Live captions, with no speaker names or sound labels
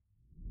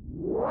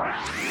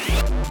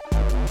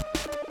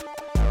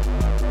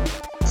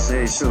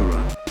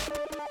Seishura,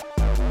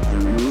 the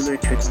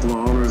Music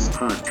Explorers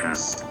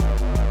Podcast.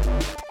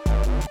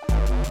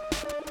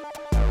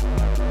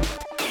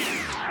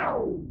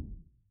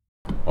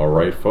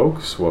 Alright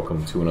folks,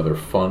 welcome to another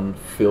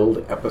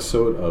fun-filled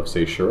episode of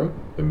Seishura,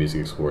 the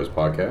Music Explorers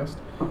Podcast.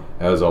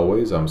 As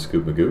always, I'm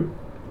Scoop Magoo.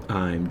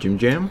 I'm Jim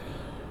Jam.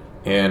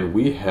 And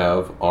we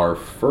have our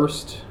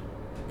first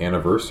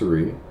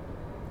anniversary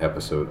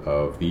episode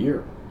of the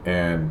year.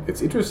 And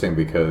it's interesting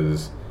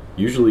because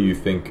usually you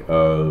think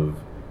of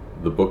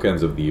the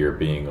bookends of the year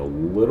being a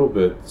little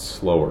bit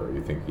slower.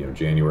 You think,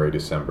 January,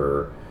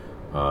 December,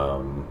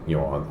 on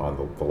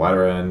the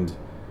latter end,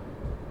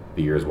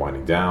 the year is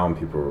winding down.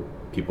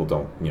 People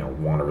don't,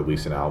 want to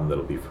release an album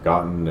that'll be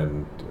forgotten.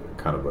 And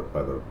kind of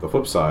by the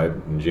flip side,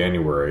 in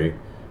January,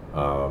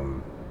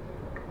 the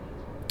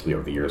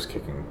year's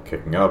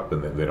kicking up,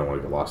 and they don't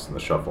want to get lost in the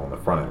shuffle on the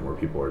front end, where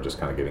people are just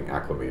kind of getting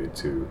acclimated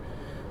to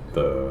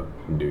the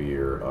new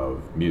year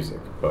of music.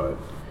 But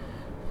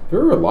there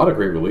were a lot of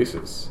great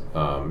releases.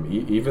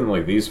 Even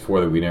like these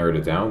four that we narrowed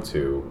it down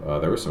to,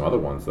 there were some other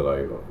ones that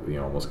I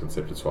almost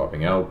considered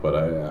swapping out, but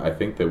I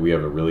think that we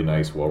have a really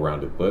nice,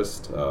 well-rounded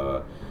list.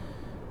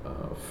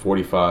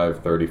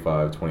 45,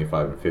 35,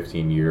 25, and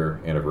 15-year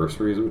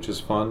anniversaries, which is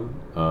fun.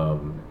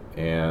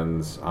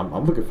 And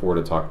I'm looking forward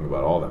to talking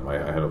about all of them.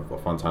 I had a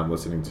fun time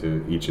listening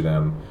to each of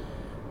them.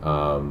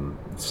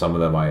 Some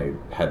of them I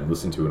hadn't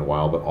listened to in a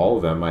while, but all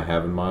of them I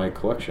have in my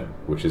collection,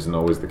 which isn't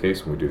always the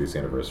case when we do these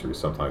anniversaries.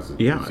 Sometimes it's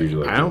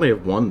usually... I only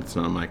have one that's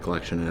not in my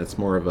collection, and it's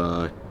more of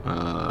a,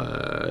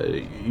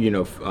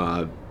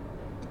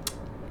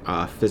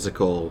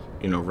 physical,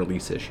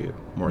 release issue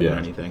more than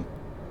anything.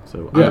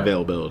 So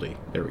unavailability.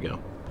 There we go.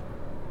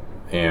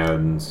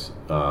 And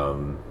I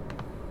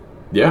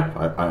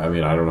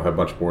mean, I don't have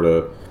much more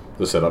to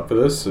set up for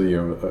this. So,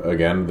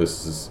 again,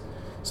 this is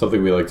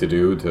something we like to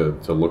do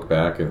to look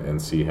back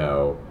and see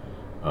how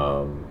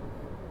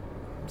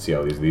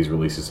these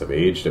releases have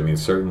aged. I mean,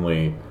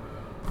 certainly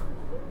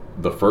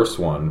the first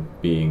one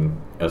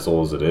being as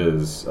old as it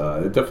is,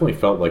 it definitely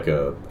felt like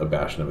a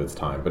bastion of its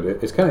time. But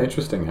it's kind of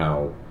interesting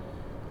how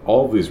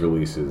all of these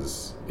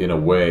releases, in a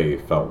way,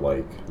 felt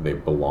like they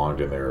belonged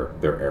in their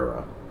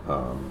era.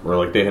 Or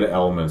like they had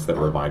elements that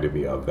reminded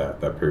me of that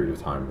period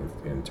of time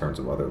in terms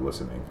of other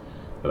listening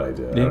that I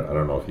did. Yeah. I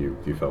don't know if you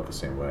felt the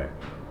same way.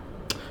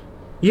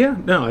 Yeah,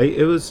 no,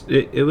 it was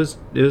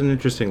an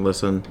interesting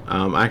listen.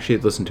 I actually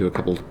listened to a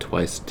couple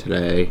twice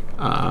today.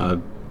 I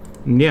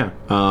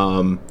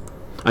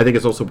think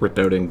it's also worth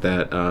noting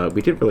that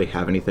we didn't really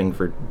have anything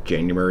for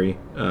January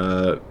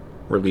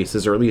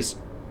releases, or at least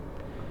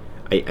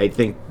I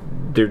think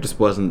there just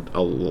wasn't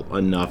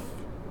enough.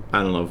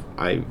 I don't know,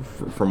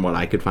 from what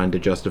I could find, to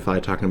justify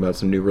talking about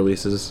some new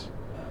releases.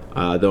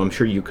 Though I'm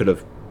sure you could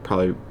have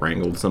probably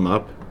wrangled some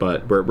up,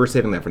 but we're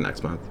saving that for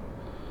next month.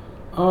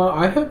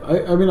 I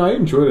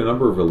enjoyed a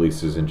number of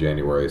releases in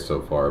January so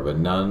far, but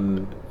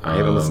none... I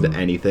haven't listened to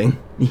anything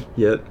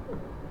yet.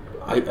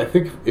 I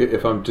think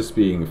if I'm just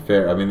being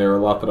fair, I mean, there are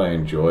a lot that I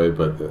enjoy,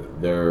 but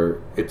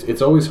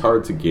it's always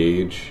hard to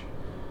gauge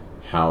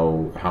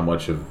how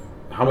much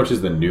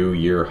is the new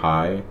year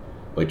high,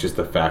 like just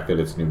the fact that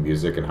it's new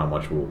music and how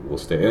much will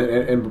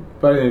stay. And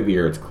by the end of the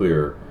year, it's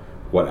clear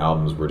what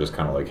albums were just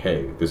kind of like,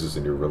 hey, this is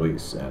a new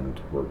release,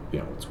 and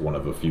it's one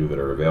of a few that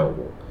are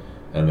available.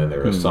 And then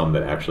there are some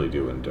that actually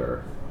do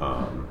endure.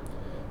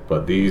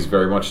 But these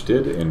very much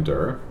did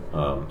endure,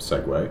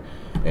 segue.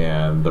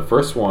 And the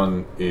first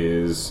one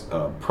is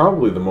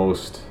probably the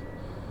most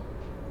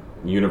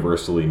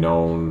universally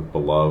known,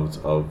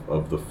 beloved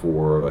of the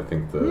four. I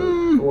think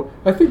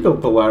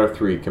the latter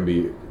three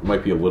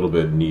might be a little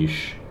bit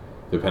niche,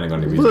 depending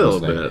on your music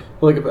listening.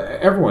 Like, if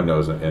everyone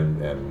knows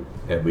and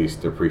at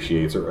least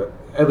appreciates, or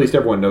at least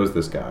everyone knows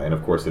this guy. And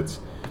of course, it's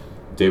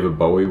David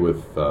Bowie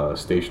with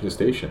Station to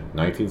Station,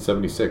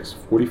 1976,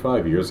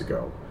 45 years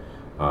ago.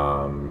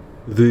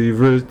 The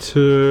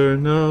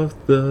Return of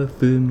the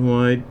Thin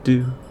White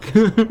Duke.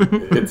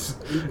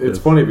 It's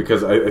funny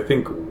because I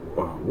think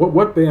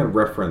what band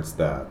referenced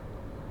that?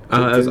 It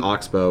was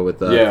Oxbow with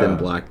Thin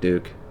Black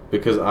Duke.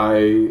 Because I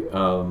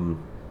knew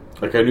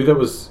that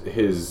was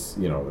his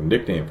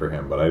nickname for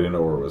him, but I didn't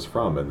know where it was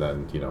from. And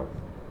then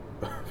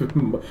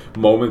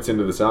moments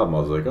into this album, I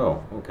was like,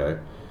 oh, okay.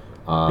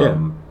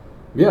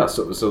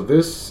 So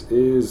this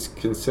is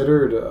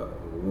considered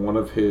one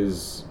of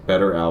his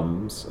better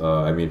albums.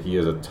 I mean, he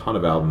has a ton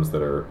of albums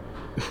that are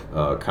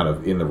kind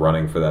of in the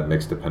running for that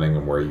mix, depending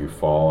on where you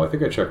fall. I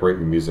think I checked Rate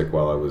Your Music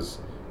while I was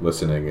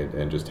listening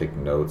and just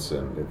taking notes,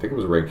 and I think it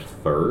was ranked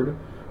third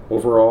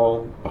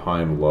overall,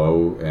 behind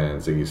Low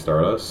and Ziggy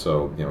Stardust.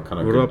 So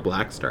kind of. What about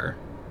Black Star?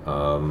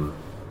 I'm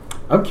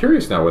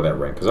curious now where that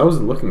ranked, because I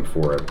wasn't looking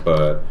for it,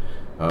 but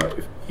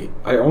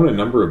I own a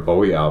number of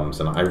Bowie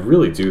albums, and I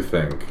really do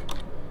think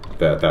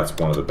that's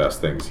one of the best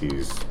things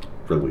he's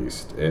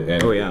released.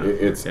 And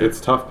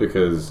it's tough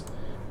because,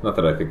 not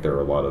that I think there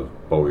are a lot of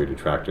Bowie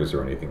detractors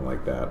or anything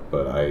like that,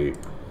 but I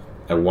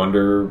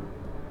wonder,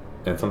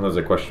 and sometimes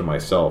I question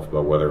myself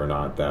about whether or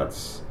not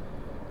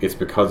it's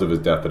because of his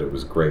death that it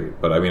was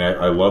great. But I mean,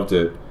 I loved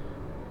it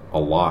a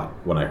lot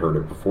when I heard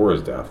it before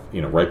his death,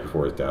 right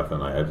before his death,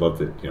 and I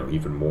loved it,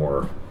 even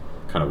more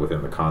kind of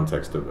within the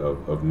context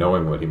of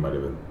knowing what he might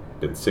have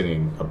been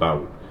singing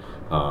about.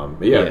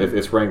 But yeah,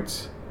 it's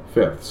ranked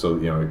 5th, so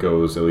it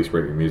goes at least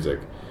Rate Your Music.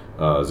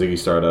 Ziggy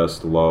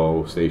Stardust,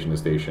 Low, Station to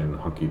Station,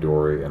 Hunky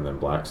Dory, and then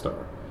Black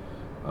Star.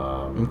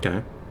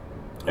 Okay.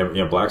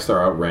 And Black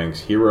Star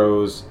outranks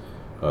Heroes,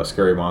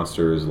 Scary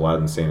Monsters,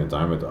 Aladdin Sane, and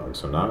Diamond Dog.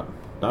 So not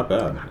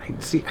bad.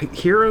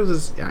 Heroes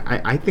is.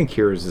 I think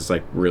Heroes is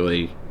like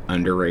really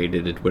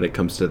underrated when it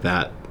comes to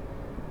that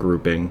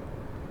grouping.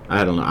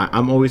 I don't know.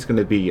 I'm always going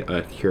to be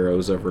a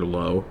Heroes over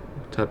Low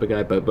type of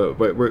guy, but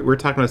we're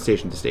talking about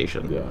Station to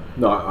Station. Yeah.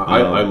 No,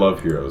 I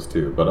love Heroes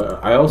too,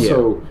 but I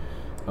also. Yeah.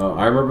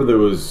 I remember it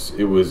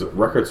was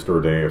Record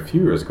Store Day a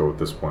few years ago at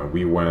this point.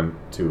 We went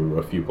to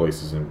a few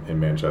places in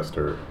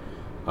Manchester,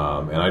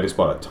 and I just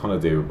bought a ton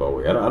of David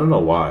Bowie. I don't know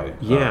why.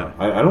 Yeah.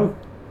 I don't...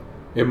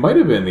 It might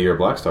have been the year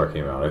Black Star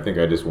came out. I think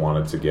I just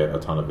wanted to get a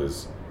ton of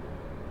his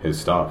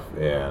stuff,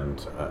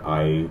 and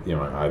I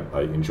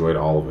enjoyed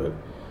all of it.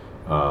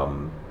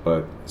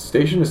 But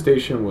Station to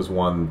Station was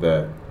one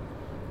that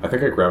I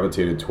think I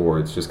gravitated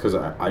towards just because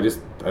I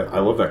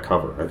love that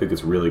cover. I think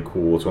it's really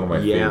cool. It's one of my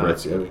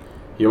favorites.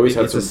 He always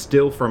has a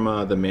still from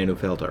The Man Who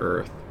Fell to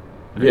Earth.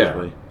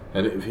 Actually. Yeah,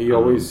 and he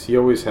always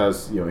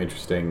has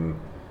interesting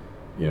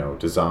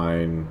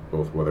design,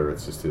 both whether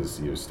it's just his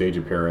stage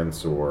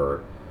appearance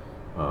or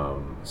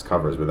his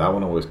covers. But that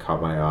one always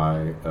caught my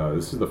eye.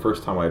 This is the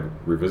first time I'd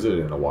revisited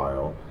it in a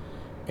while,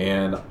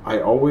 and I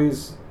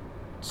always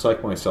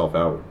psych myself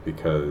out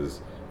because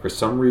for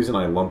some reason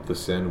I lumped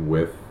this in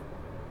with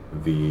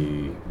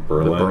the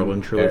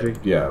Berlin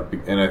trilogy.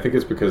 And I think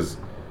it's because.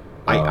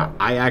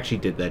 I actually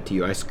did that to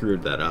you. I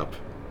screwed that up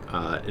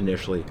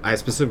initially. I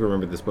specifically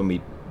remember this when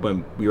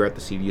we were at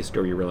the CD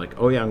store. You were like,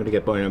 "Oh yeah, I'm going to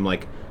get Bowie." And I'm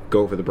like,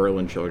 "Go for the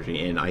Berlin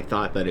trilogy." And I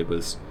thought that it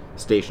was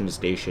Station to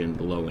Station,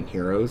 Low, and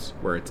Heroes,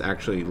 where it's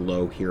actually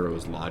Low,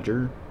 Heroes,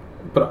 Lodger.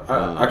 But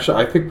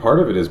actually, I think part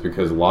of it is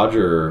because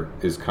Lodger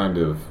is kind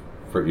of,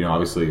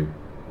 obviously,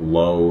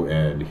 Low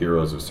and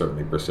Heroes have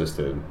certainly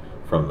persisted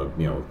from the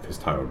his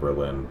time in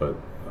Berlin. But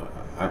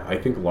I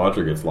think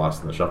Lodger gets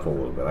lost in the shuffle a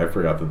little bit. I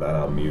forgot that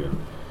album even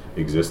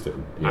existed.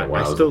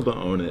 I still don't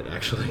own it,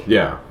 actually.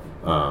 Yeah.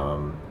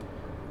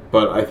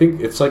 But I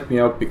think it psyched me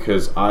out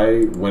because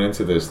I went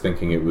into this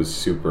thinking it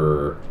was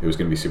going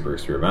to be super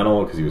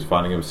experimental because he was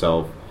finding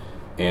himself,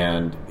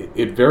 and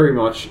it very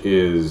much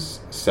is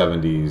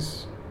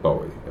 70s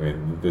Bowie. I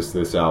mean,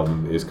 this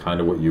album is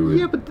kind of what you would...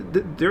 Yeah,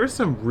 but there are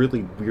some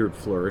really weird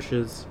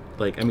flourishes.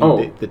 Like, I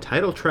mean, the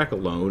title track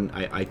alone,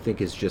 I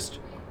think is just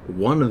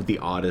one of the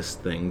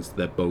oddest things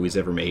that Bowie's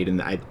ever made,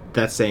 and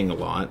that's saying a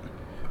lot.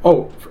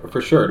 Oh,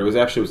 for sure. It was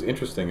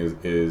interesting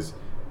is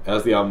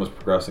as the album was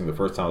progressing, the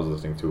first time I was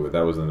listening to it,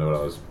 that was the note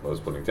I was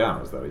putting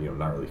down, is that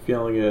not really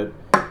feeling it.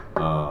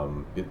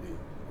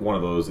 One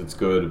of those, it's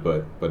good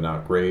but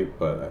not great.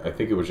 But I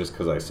think it was just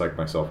because I psyched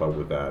myself out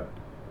with that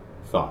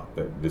thought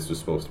that this was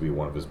supposed to be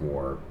one of his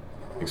more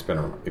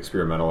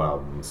experimental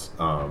albums.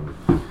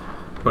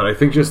 But I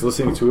think just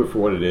listening to it for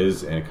what it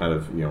is and kind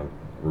of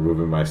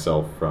removing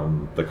myself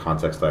from the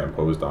context I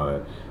imposed on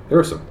it, there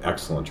are some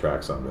excellent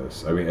tracks on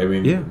this. I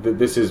mean, yeah.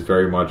 This is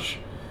very much,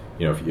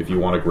 if you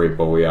want a great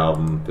Bowie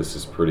album, this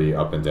is pretty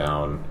up and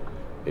down.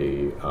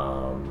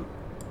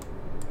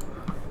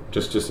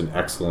 Just an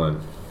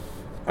excellent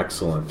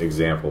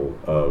example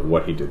of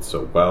what he did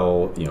so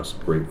well. Some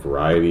great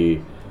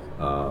variety.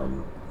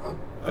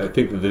 I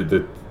think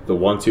the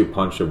 1-2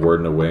 punch of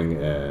Word in a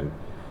Wing and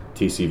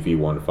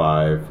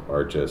TCV15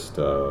 are just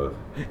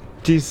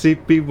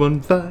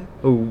TCP15.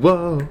 Oh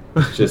whoa!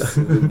 Just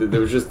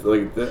there was just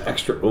like the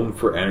extra oomph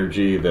for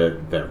energy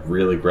that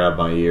really grabbed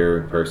my ear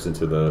in comparison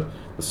to the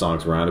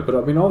songs around it. But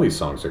I mean, all these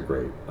songs are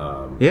great.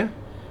 Yeah.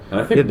 And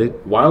I think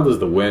Wild as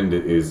the Wind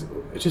it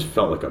just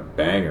felt like a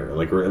banger,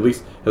 like, or at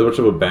least as much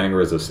of a banger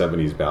as a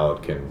 70s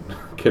ballad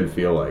can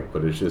feel like.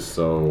 But it's just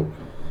so,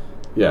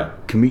 yeah.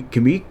 Can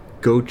we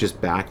go just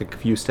back a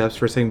few steps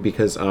for a second,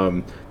 because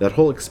that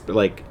whole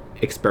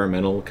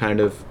experimental kind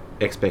of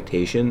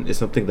expectation is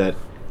something that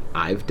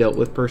I've dealt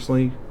with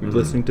personally,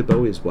 listening to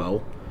Bowie as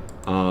well.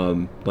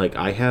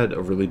 I had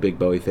a really big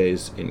Bowie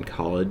phase in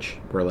college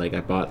where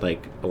I bought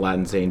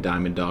Aladdin Sane,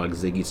 Diamond Dog,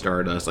 Ziggy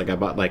Stardust. I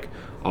bought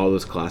all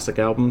those classic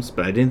albums,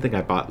 but I didn't think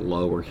I bought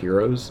Low or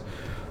Heroes.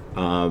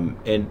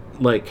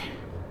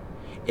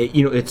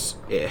 It's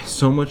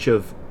so much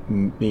of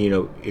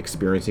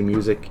experiencing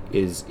music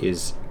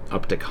is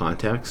up to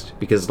context,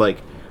 because I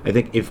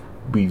think if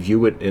we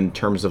view it in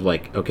terms of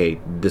okay,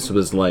 this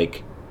was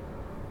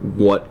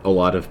what a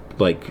lot of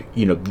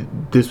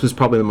this was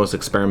probably the most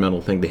experimental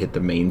thing to hit the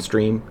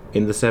mainstream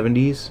in the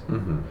 70s.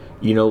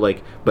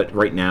 But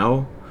right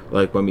now,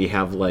 when we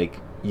have I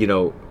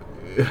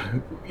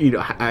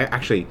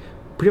actually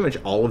pretty much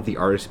all of the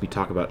artists we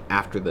talk about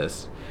after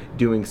this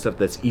doing stuff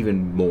that's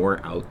even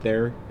more out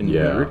there and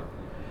weird,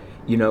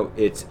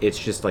 it's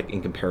just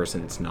in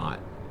comparison it's not.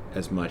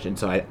 as much, and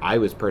so I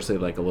was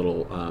personally like a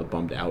little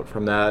bummed out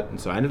from that, and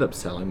so I ended up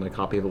selling my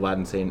copy of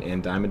Aladdin Sane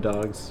and Diamond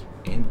Dogs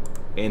and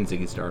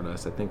Ziggy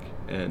Stardust, I think,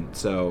 and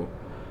so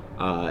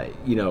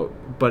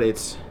but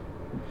it's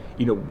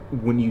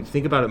when you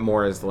think about it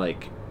more as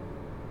like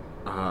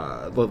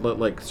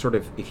sort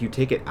of if you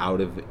take it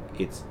out of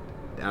its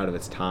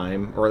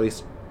time, or at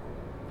least,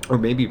 or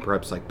maybe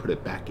perhaps like put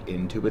it back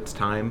into its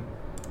time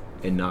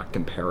and not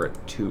compare it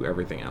to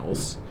everything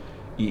else,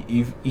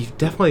 you've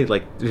definitely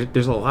like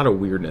there's a lot of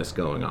weirdness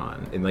going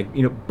on, and like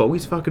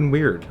Bowie's fucking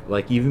weird,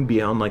 like even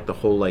beyond like the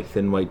whole like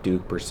Thin White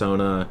Duke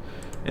persona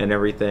and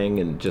everything,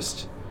 and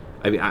just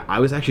I mean I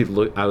was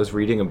actually I was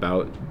reading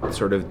about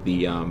sort of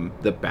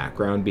the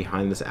background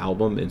behind this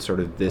album and sort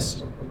of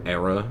this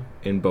era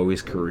in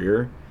Bowie's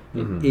career.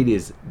 Mm-hmm. It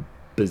is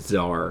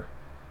bizarre.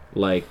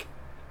 Like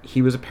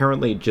he was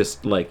apparently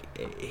just like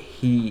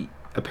he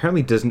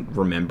apparently didn't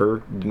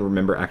remember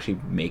actually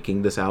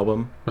making this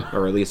album,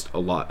 or at least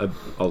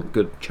a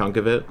good chunk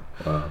of it.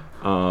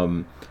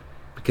 Wow.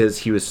 Because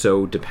he was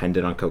so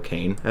dependent on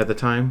cocaine at the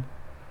time.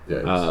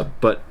 Yeah.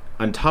 But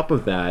on top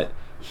of that,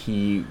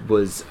 he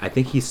was, I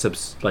think he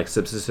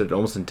subsisted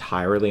almost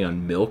entirely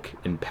on milk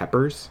and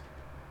peppers.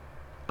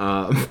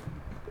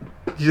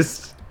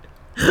 Just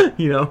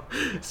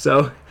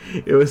so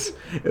it was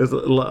a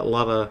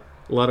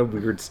lot of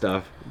weird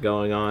stuff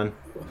going on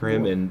for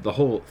him, and the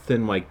whole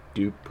Thin White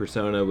Duke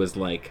persona was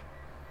like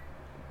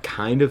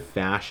kind of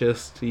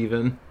fascist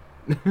even.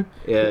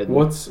 And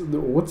what's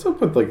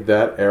up with like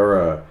that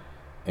era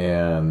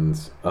and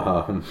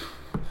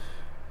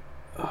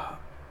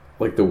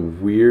like the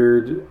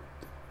weird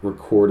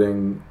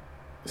recording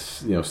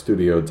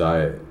studio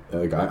diet?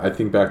 Like I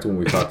think back to when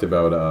we talked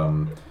about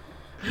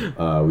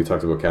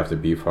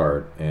Captain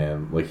Beefheart,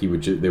 and like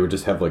they would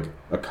just have like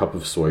a cup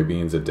of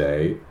soybeans a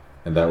day,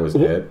 and that was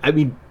it. I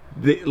mean,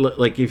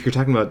 like if you're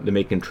talking about the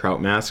Macon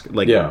Trout Mask,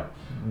 like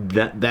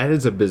that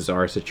is a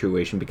bizarre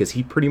situation, because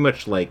he pretty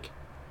much like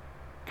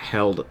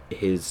held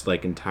his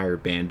like entire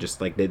band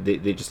just like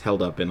they just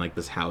held up in like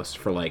this house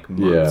for like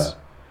months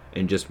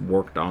and just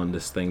worked on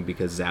this thing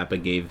because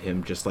Zappa gave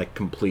him just like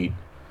complete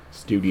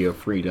studio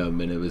freedom,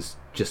 and it was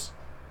just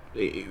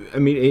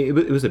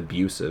it was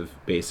abusive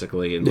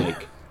basically, and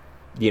like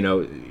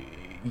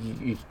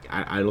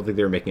I don't think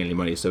they were making any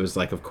money, so it was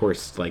like, of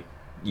course, like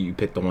you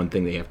pick the one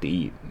thing they have to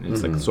eat, and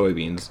it's like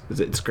soybeans.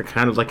 It's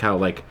kind of like how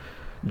like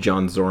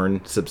John Zorn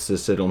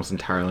subsisted almost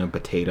entirely on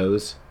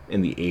potatoes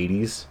in the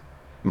 80s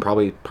and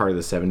probably part of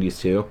the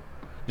 70s too,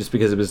 just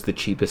because it was the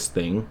cheapest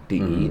thing to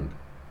eat,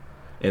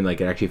 and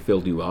like it actually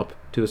filled you up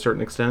to a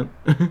certain extent.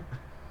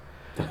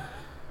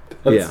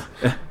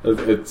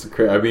 It's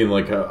crazy. I mean,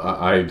 like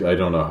I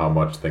don't know how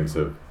much things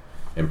have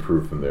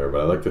improved from there,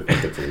 but I like to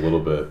think it's a little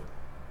bit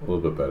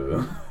better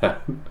than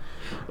that.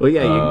 Well,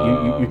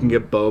 yeah, you can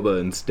get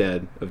boba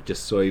instead of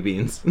just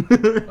soybeans.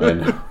 I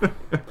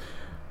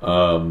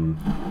know.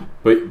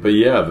 But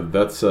yeah,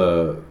 that's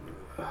a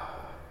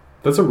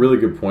really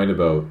good point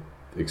about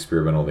the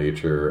experimental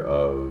nature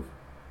of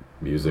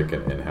music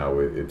and how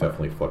it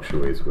definitely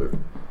fluctuates with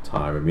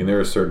time. I mean, there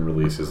are certain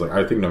releases, like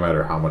I think no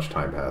matter how much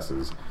time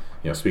passes,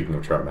 speaking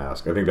of Trout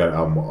Mask, I think that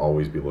album will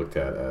always be looked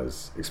at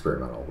as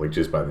experimental, like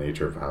just by the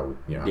nature of how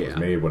it was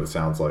made, what it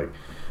sounds like.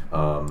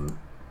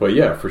 But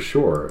yeah, for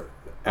sure,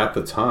 at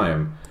the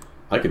time,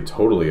 I could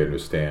totally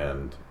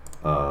understand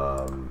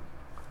how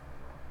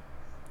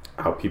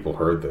people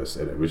heard this,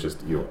 and it was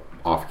just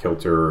off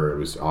kilter, or it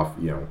was off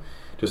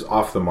just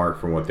off the mark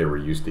from what they were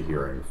used to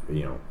hearing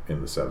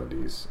in the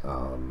 70s.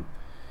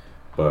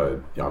 But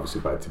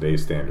obviously by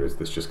today's standards,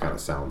 this just kind of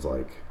sounds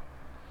like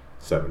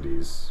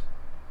 70s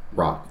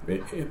rock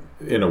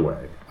in a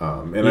way.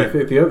 And I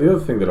think the other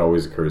thing that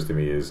always occurs to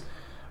me is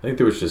I think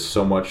there was just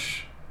so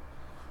much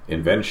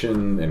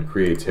invention and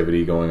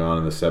creativity going on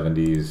in the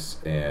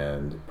 70s,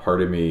 and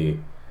part of me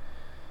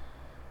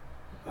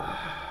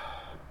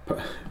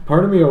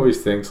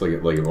always thinks like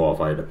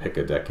if I had to pick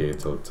a decade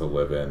to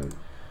live in,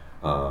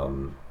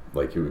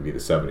 like it would be the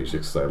 70s, just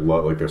because I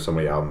love, like, there's so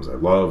many albums I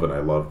love, and I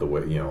love the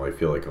way I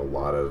feel like a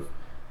lot of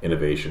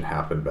innovation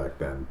happened back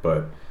then.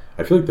 But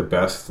I feel like the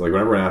best, like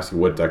whenever I ask you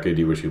what decade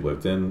do you wish you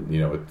lived in,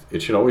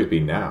 it should always be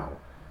now,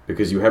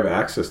 because you have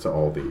access to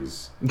all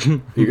these.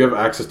 You have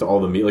access to all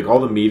the all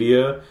the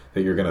media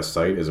that you're going to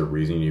cite as a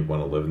reason you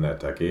want to live in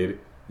that decade.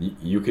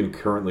 You can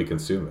currently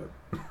consume it.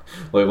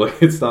 like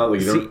it's not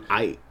like you don't.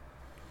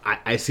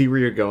 I see where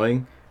you're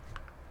going.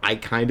 I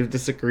kind of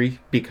disagree,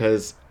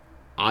 because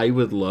I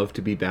would love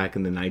to be back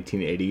in the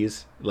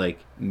 1980s, like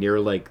near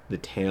like the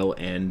tail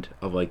end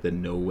of like the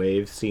no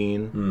wave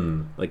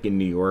scene, like in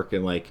New York,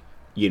 and like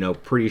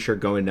pretty sure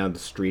going down the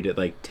street at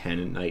like 10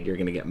 at night you're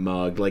gonna get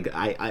mugged. Like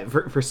I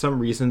for some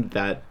reason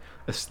that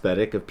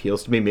aesthetic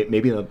appeals to me.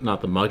 Maybe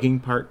not the mugging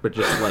part, but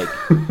just like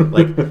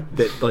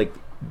that, like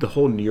the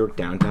whole New York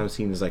downtown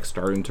scene is like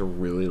starting to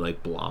really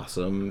like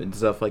blossom and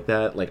stuff like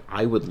that. Like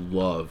I would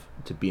love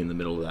to be in the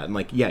middle of that. And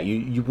like, yeah,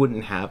 you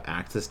wouldn't have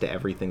access to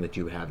everything that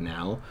you have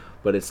now,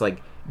 but it's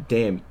like,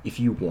 damn, if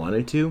you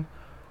wanted to,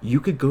 you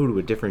could go to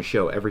a different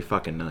show every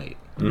fucking night.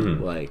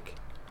 Like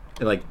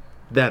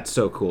That's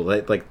so cool.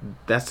 Like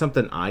that's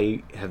something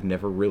I have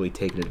never really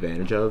taken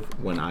advantage of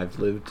when I've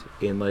lived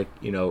in like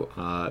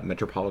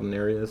metropolitan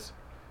areas.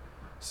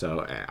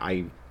 So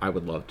I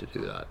would love to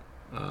do that.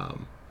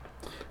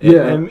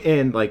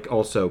 And like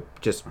also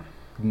just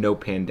no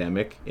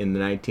pandemic in the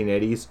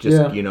 1980s.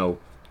 Just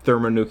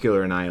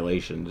thermonuclear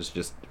annihilation is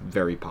just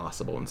very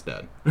possible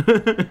instead.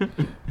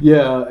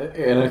 Yeah,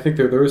 and I think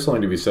there is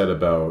something to be said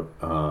about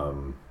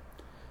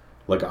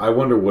like I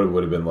wonder what it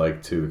would have been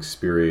like to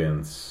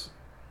experience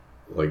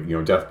like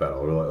death metal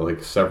or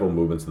like several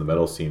movements in the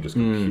metal scene just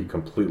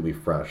completely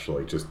fresh,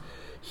 like just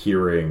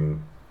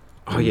hearing.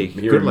 Oh yeah,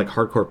 you go to like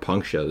hardcore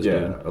punk shows.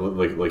 Yeah,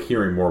 dude. like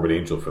hearing Morbid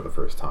Angel for the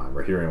first time,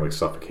 or hearing like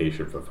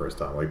Suffocation for the first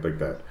time, like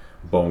that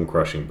bone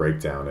crushing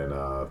breakdown in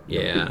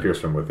Pierce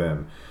from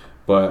Within.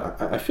 But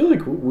I feel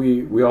like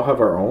we all have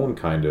our own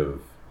kind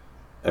of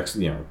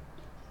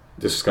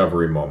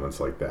discovery moments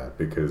like that,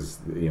 because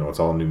it's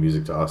all new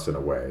music to us in a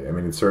way. I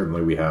mean,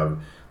 certainly we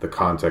have the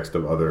context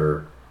of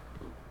other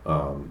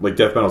like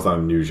death metal's not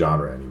a new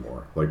genre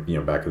anymore. Like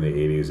back in the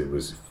 80s it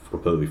was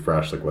completely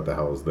fresh, like what the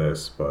hell is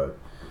this? But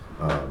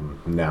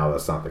now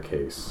that's not the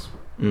case,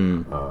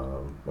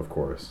 of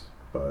course.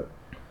 But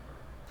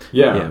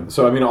yeah,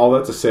 so I mean, all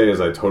that to say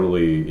is I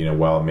totally,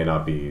 while it may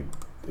not be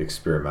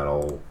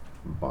experimental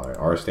by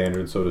our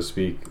standards, so to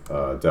speak,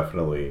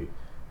 definitely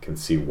can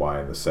see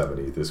why in the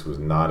 70s this was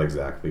not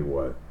exactly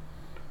what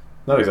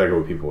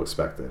people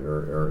expected,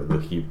 or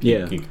he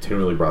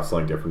continually brought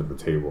something different to the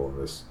table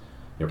in this,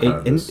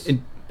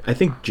 and I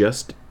think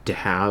just to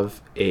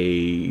have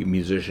a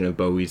musician of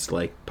Bowie's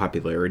like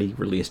popularity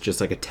release just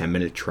like a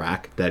 10-minute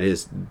track that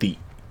is the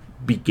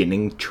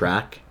beginning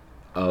track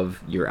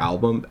of your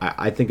album,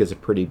 I think is a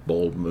pretty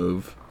bold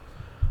move,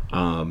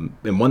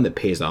 and one that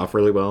pays off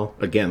really well.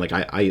 Again, like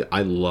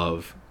I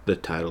love the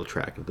title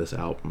track of this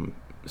album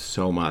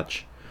so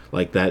much.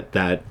 Like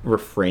that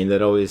refrain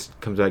that always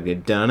comes back to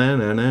da na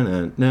na na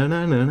na na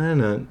na na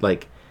na.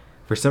 Like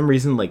for some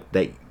reason, like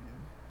that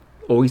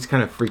always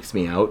kind of freaks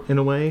me out in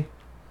a way.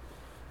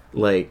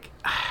 Like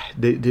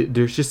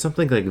there's just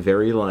something like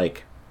very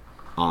like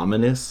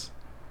ominous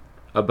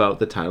about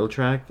the title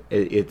track.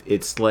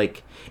 It's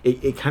like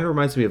it kind of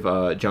reminds me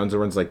of John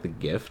Zorn's like The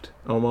Gift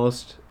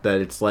almost. That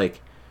it's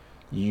like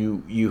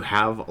you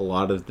have a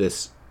lot of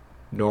this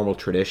normal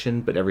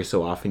tradition, but every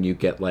so often you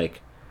get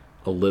like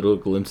a little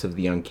glimpse of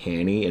the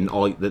uncanny, and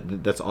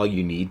that's all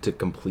you need to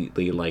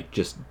completely like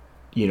just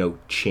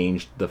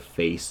change the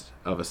face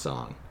of a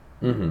song.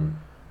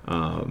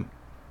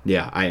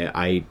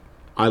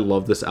 I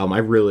love this album. I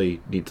really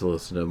need to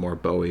listen to more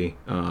Bowie,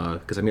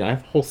 because I mean I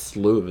have a whole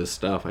slew of his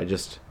stuff. I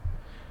just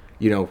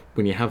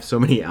when you have so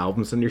many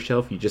albums on your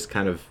shelf, you just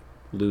kind of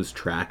lose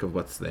track of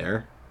what's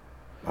there.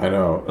 I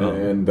know,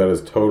 and that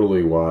is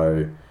totally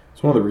why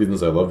it's one of the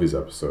reasons I love these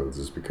episodes,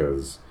 is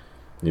because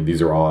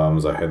these are all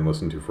albums I hadn't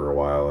listened to for a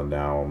while, and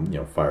now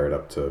I'm fired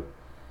up to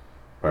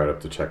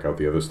check out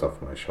the other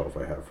stuff on my shelf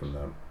I have from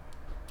them.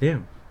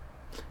 Yeah.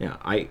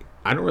 I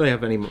don't really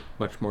have any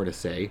much more to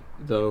say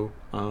though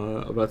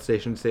about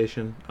Station to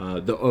Station.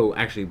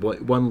 Actually,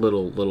 one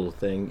little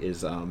thing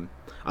is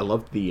I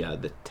love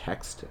the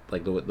text,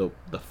 like the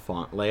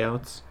font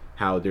layouts.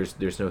 How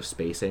there's no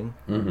spacing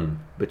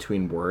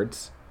between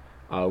words,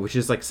 which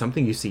is like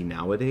something you see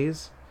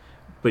nowadays.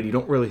 But you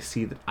don't really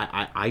see that.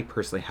 I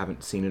personally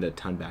haven't seen it a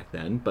ton back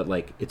then, but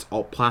like it's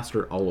all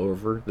plastered all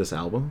over this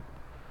album,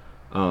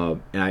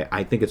 and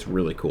I think it's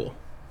really cool.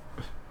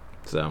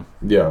 So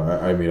yeah,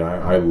 I mean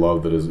I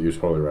love that. You're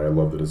totally right. I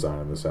love the design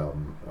of this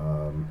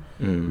album.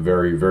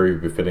 Very very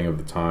befitting of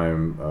the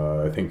time.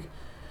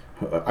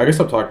 I guess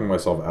I'm talking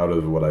myself out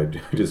of what I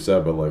just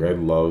said, but like I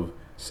love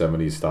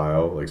 70s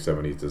style, like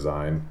 70s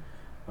design.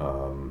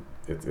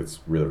 It's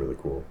really really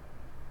cool.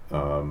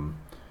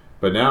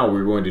 But now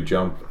we're going to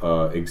jump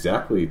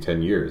exactly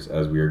 10 years,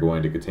 as we are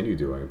going to continue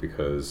doing,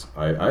 because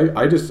I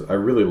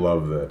really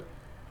love that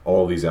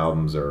all these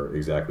albums are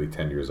exactly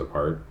 10 years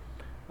apart.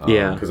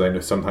 Because I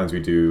know sometimes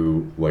we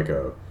do like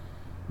a,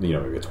 maybe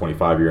a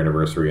 25-year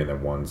anniversary, and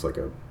then one's like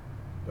a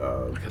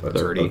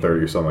 30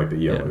 or something like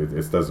that.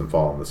 It doesn't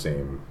fall on the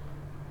same,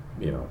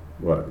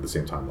 the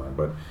same timeline.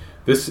 But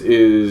this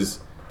is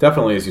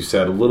definitely, as you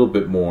said, a little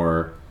bit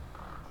more.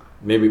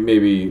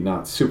 Maybe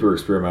not super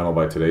experimental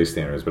by today's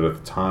standards, but at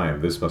the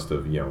time, this must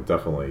have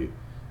definitely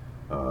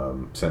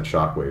sent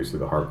shockwaves through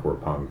the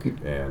hardcore punk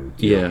and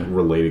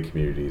related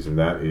communities, and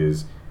that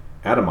is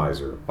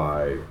Atomizer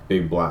by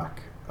Big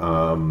Black.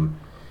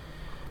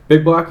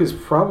 Big Black is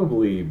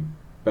probably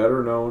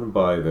better known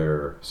by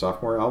their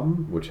sophomore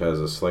album, which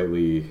has a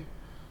slightly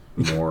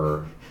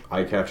more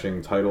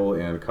eye-catching title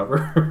and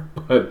cover.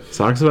 But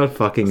Songs About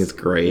Fucking is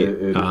great.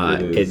 It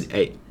is.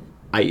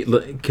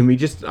 Can we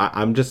just?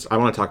 I want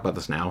to talk about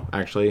this now.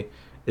 Actually,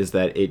 is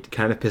that it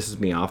kind of pisses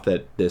me off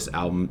that this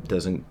album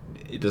doesn't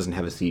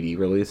have a CD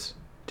release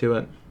to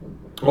it.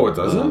 Oh, it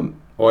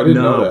doesn't. I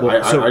didn't know that.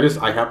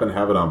 Well, I happen to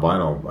have it on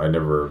vinyl. I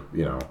never,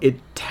 It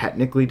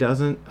technically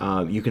doesn't.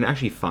 You can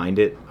actually find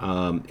it.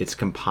 It's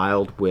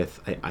compiled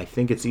with, I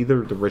think it's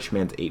either the Rich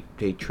Man's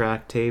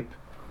 8-track tape,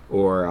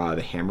 or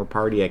the Hammer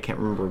Party. I can't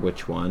remember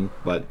which one,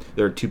 but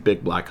there are two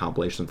big black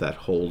compilations that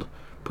hold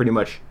pretty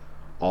much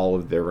all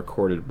of their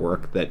recorded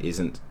work that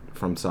isn't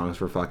from Songs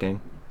for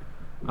Fucking.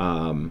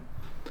 And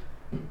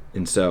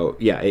so,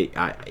 yeah,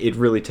 it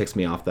really ticks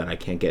me off that I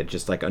can't get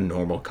just like a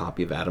normal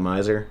copy of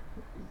Atomizer,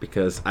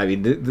 because I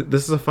mean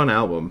this is a fun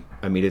album.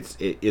 I mean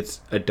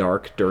it's a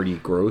dark, dirty,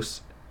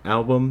 gross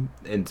album,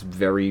 and it's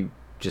very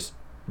just,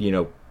 you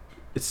know,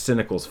 it's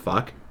cynical as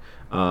fuck.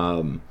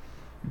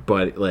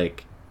 But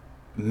like,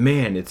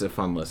 man, it's a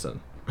fun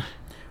listen.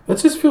 That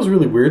just feels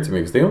really weird to me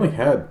because they only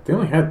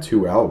had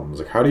 2 albums.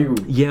 Like, how do you?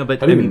 Yeah, but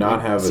how do you I mean,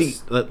 not have see,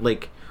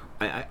 like,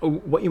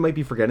 what you might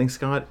be forgetting,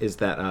 Scott, is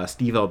that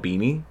Steve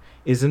Albini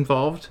is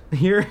involved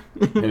here.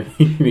 And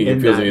he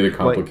And feels that, the need to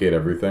complicate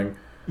everything.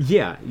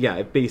 Yeah,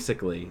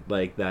 basically,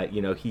 like that.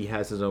 You know, he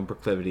has his own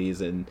proclivities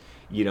and,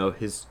 you know,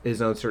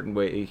 his own certain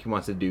way he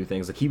wants to do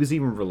things. Like, he was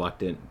even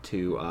reluctant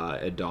to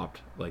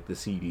adopt like the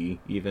CD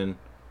even.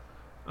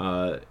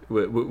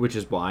 Which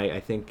is why I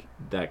think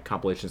that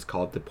compilation is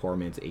called the Poor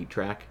Man's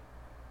 8-track,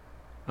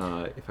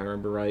 if I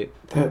remember right.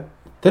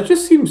 That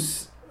just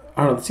seems,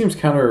 I don't know. It seems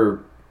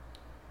counter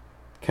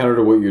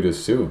to what you'd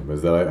assume.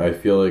 Is that I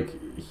feel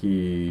like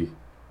he.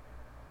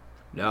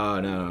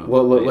 No.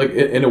 Well, like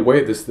in a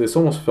way, this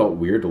almost felt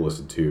weird to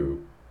listen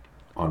to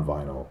on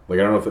vinyl. Like,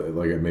 I don't know if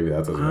like maybe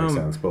that doesn't make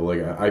sense, but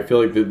like I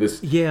feel like this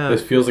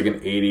feels like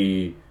an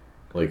 80.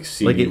 Like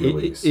CD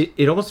release.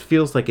 It almost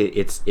feels like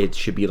it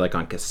should be like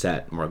on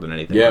cassette more than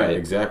anything. Yeah, right?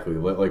 exactly.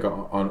 Like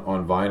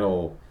on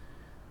vinyl,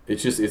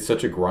 it's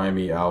such a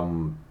grimy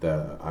album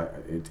that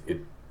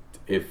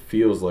it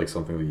feels like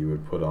something that you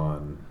would put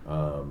on,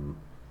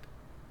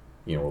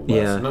 you know, less.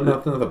 Yeah.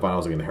 Not that the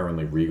vinyl's like an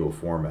inherently regal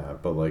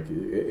format, but like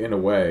in a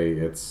way,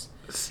 it's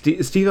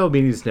Steve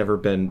Albini's never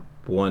been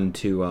one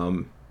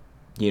to,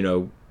 you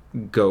know,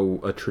 go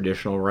a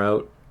traditional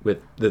route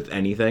with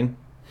anything.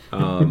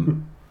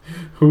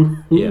 Who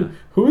yeah.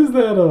 Who is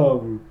that?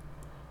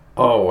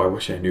 Oh, I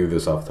wish I knew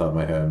this off the top of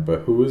my head. But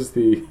who was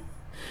the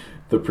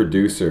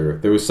producer?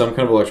 There was some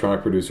kind of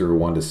electronic producer who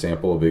wanted to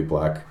sample a Big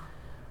Black,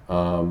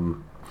 Black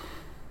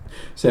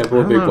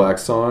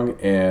song,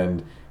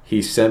 and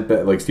he sent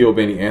back, like, Steve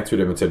Albini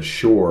answered him and said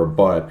sure,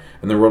 but,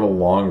 and then wrote a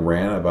long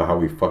rant about how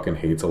he fucking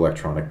hates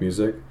electronic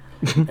music,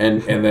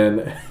 and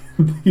then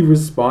he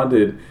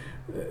responded,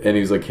 and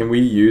he was like, "Can we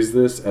use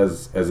this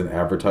as an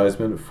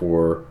advertisement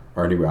for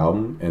our new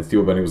album?" And Steve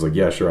Albini was like,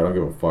 "Yeah, sure, I don't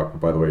give a fuck, but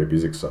by the way, your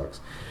music sucks."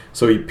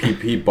 So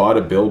he bought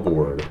a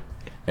billboard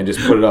and just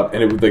put it up,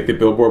 and it was like the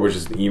billboard was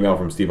just an email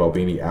from Steve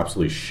Albini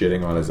absolutely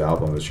shitting on his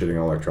album and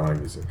shitting on electronic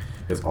music.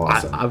 It's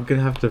awesome. I'm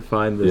gonna have to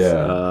find this.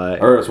 Yeah,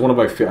 or it's one of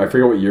my I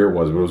forget what year it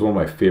was, but it was one of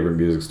my favorite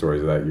music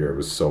stories of that year. It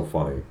was so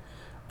funny.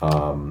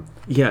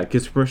 Yeah, it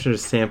gives permission to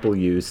sample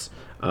use,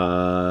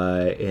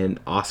 and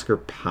Oscar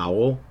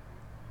Powell.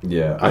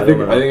 Yeah, I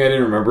think I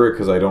didn't remember it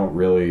because I don't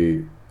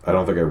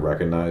think I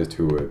recognized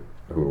who it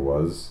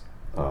was.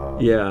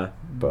 Yeah,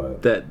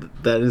 but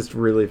that is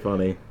really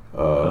funny.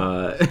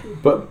 But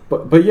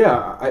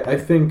yeah, I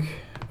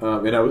think,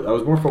 and I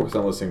was more focused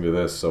on listening to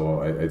this,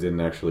 so I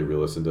didn't actually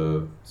re-listen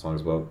to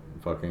songs about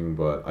fucking.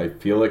 But I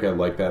feel like I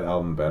like that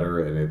album better,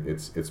 and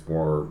it's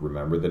more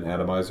remembered than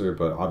Atomizer.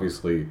 But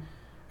obviously,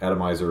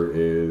 Atomizer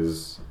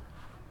is,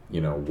 you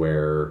know,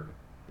 where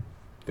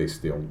they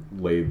still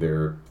laid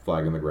their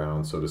flag in the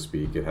ground, so to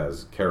speak. It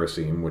has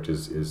Kerosene, which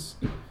is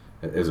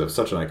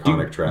such an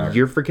iconic track.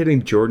 You're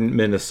forgetting Jordan,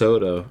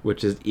 Minnesota,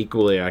 which is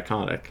equally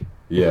iconic.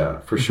 Yeah,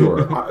 for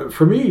sure.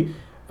 For me,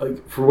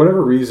 like, for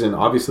whatever reason,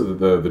 obviously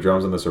the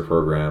drums on this are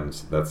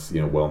programs. That's,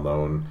 you know, well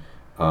known.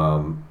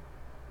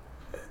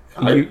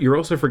 You're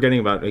also forgetting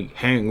about, like,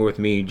 "Hang with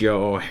me,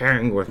 Joe.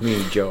 Hang with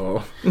me,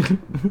 Joe."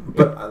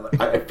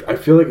 But I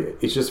feel like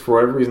it's just, for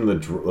whatever reason,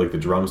 the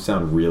drums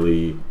sound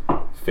really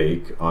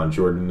fake on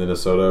Jordan,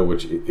 Minnesota,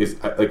 which is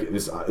like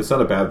it's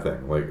not a bad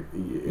thing. Like,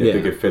 I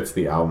think it fits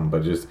the album,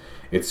 but just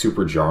it's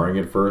super jarring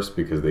at first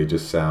because they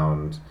just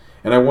sound.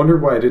 And I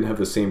wondered why I didn't have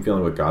the same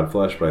feeling with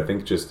Godflesh, but I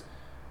think just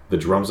the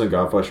drums on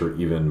Godflesh are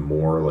even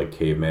more like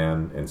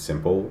Caveman and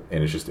simple,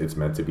 and it's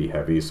meant to be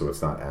heavy, so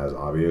it's not as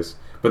obvious.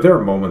 But there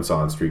are moments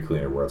on Street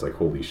Cleaner where it's like,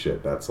 holy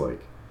shit, that's like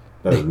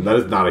that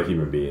is not a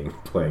human being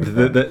playing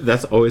that.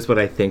 That's always what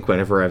I think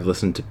whenever I've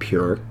listened to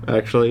Pure,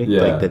 actually.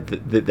 Yeah. Like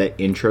that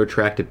intro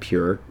track to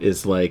Pure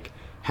is like,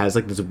 has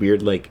like this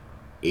weird like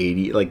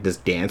 80, like this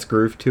dance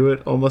groove to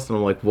it almost, and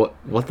I'm like,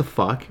 what the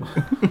fuck?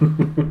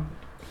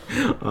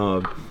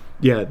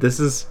 Yeah, this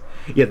is,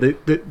 yeah,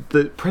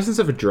 the presence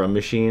of a drum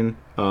machine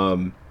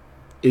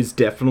is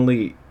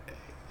definitely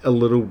a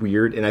little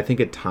weird, and I think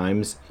at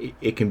times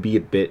it can be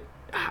a bit,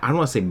 I don't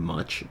want to say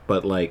much,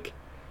 but like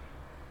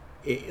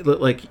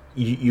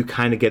you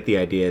kind of get the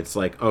idea. It's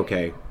like,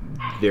 okay,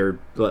 they're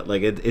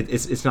like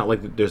it's not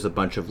like there's a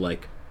bunch of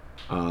like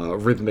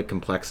rhythmic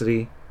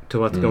complexity to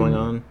what's going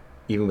on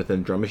even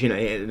within drum machine,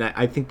 and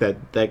I think that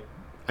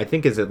I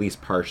think is at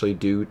least partially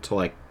due to,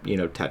 like, you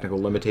know,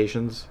 technical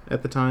limitations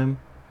at the time,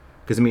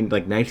 because I mean,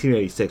 like,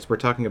 1986, we're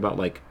talking about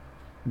like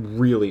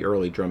really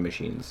early drum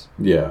machines.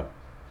 Yeah.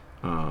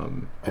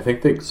 I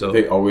think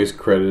they always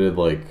credited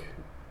like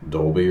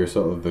Dolby or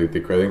something. I think they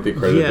credited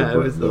it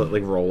was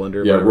like Roland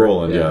or yeah, whatever.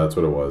 Roland. Yeah, that's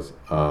what it was.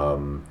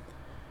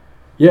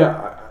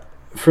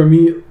 For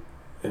me,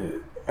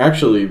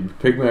 actually,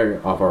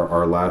 piggybacking off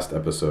our last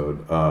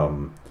episode,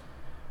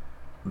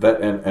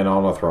 that and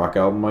On With Rock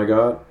album I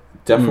got,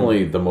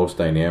 definitely the most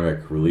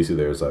dynamic release of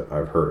theirs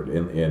I've heard.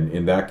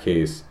 In that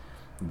case,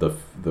 the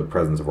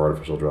presence of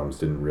artificial drums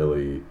didn't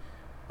really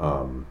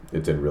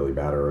it didn't really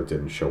matter, or it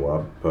didn't show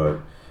up. But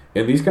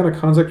in these kind of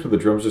contexts where the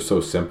drums are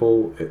so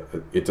simple,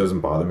 it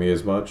doesn't bother me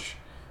as much.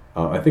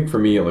 I think for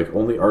me, like,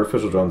 only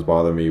artificial drums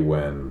bother me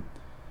when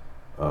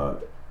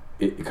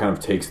it kind of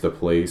takes the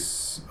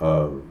place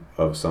of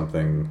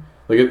something.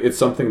 Like, it's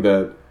something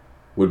that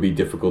would be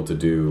difficult to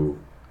do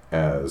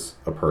as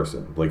a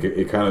person. Like,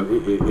 it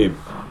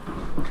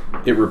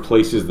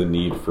replaces the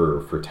need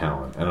for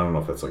talent. And I don't know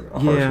if that's like a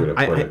harsh way to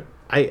put it.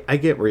 I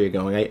get where you're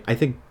going. I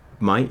think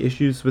my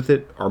issues with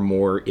it are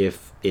more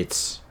if it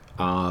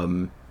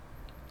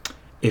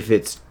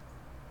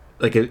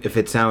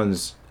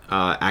sounds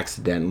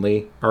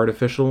accidentally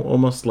artificial,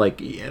 almost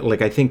like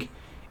I think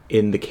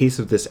in the case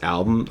of this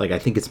album, like, I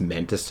think it's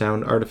meant to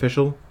sound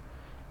artificial,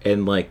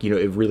 and like,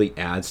 it really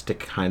adds to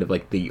kind of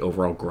like the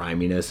overall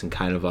griminess and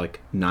kind of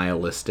like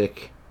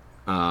nihilistic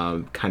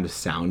kind of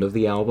sound of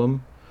the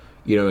album,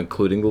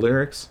 including the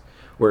lyrics.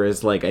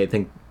 Whereas, like, I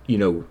think,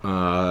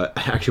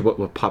 actually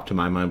what popped to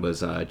my mind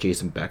was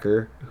Jason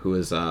Becker, who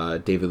is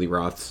David Lee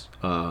Roth's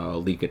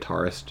lead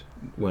guitarist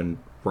when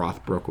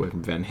Roth broke away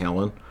from Van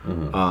Halen.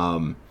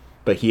 Mm-hmm.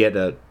 But he had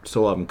a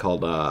solo album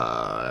called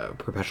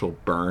Perpetual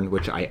Burn,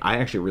 which I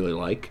actually really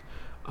like.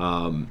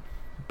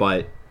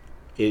 But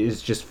it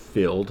is just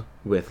filled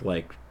with,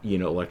 like,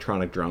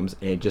 electronic drums,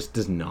 and it just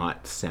does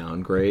not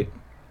sound great.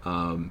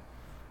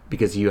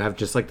 Because you have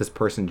just like this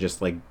person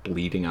just like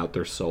bleeding out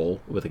their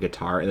soul with a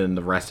guitar, and then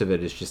the rest of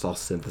it is just all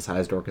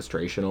synthesized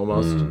orchestration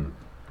almost.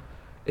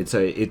 It's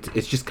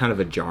just kind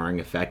of a jarring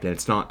effect, and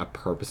it's not a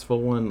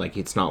purposeful one. Like,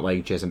 it's not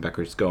like Jason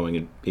Becker's going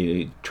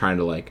and trying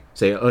to like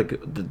say, like,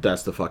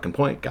 that's the fucking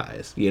point,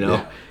 guys.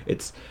 Yeah.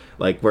 It's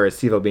like, whereas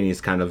Steve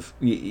Albini's kind of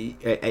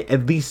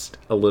at least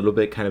a little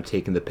bit kind of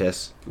taking the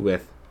piss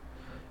with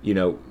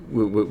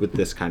with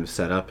this kind of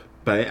setup.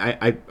 But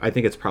I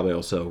think it's probably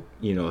also,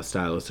 a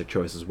stylistic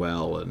choice as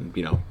well, and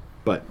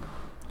but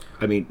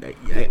I mean,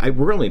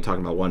 we're only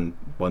talking about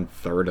one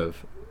third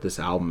of this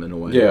album in a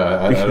way.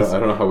 Yeah, I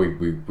don't know how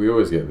we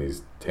always get in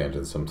these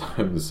tangents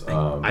sometimes.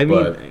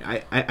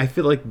 I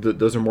feel like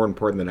those are more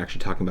important than actually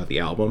talking about the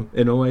album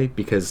in a way,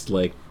 because,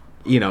 like,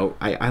 I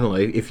don't know,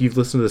 if you've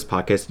listened to this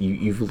podcast,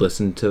 you've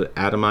listened to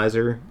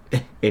Atomizer,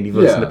 and you've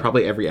listened to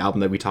probably every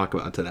album that we talk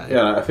about today.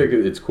 Yeah, I think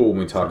it's cool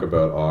when we talk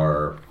about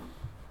our,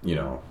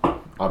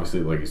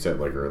 obviously, like you said,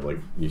 like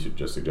you should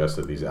just suggest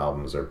that these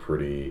albums are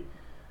pretty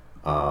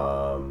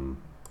well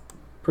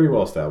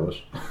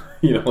established.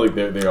 Like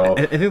they all.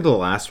 I think the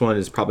last one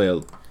is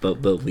probably the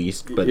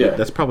least, but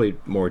that's probably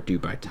more due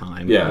by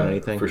time than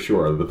anything. For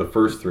sure. But the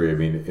first three, I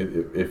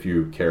mean, if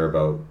you care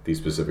about these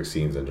specific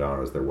scenes and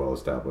genres, they're well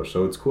established.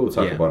 So it's cool to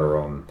talk about our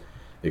own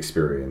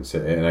experience.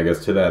 And I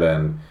guess to that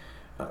end,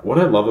 what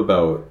I love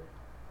about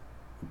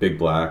Big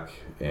Black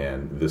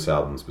and this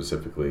album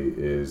specifically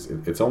is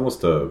it's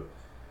almost a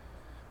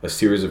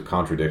series of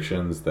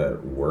contradictions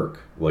that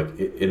work. Like,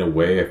 in a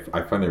way,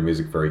 I find their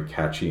music very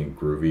catchy and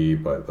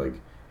groovy, but like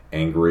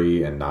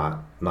angry and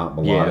not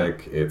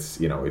melodic. Yeah.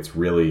 It's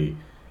really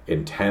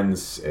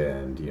intense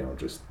and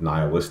just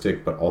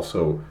nihilistic, but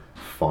also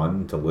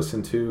fun to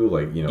listen to.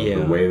 Like,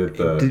 the way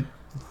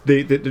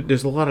that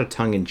there's a lot of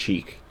tongue in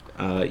cheek,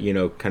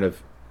 kind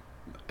of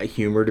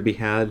humor to be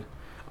had.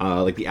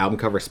 Like the album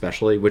cover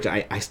especially, which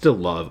I still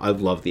love. I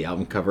love the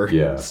album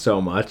cover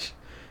so much,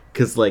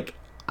 because like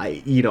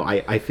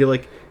I feel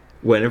like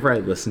whenever I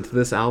listen to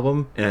this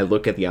album and I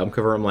look at the album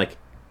cover, I'm like,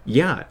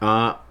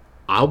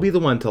 I'll be the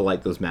one to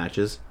light those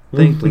matches.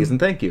 Please and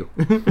thank you.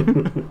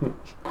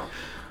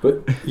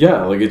 But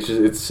yeah, like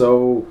it's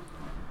so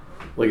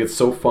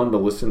fun to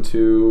listen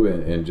to,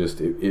 and just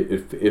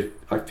if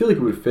I feel like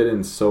it would fit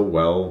in so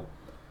well.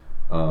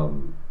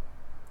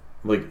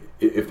 Like,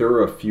 if there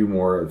were a few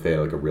more, if they had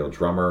like a real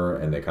drummer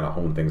and they kind of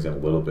honed things in a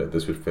little bit,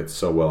 this would fit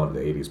so well into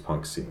the 80s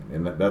punk scene.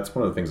 And that's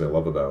one of the things I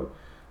love about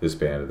this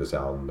band or this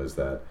album, is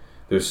that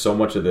there's so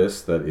much of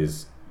this that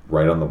is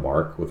right on the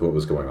mark with what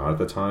was going on at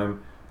the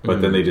time,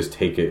 but then they just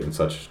take it in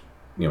such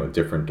a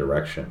different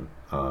direction.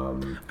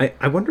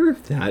 I wonder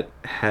if that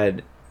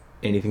had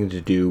anything to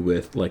do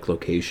with like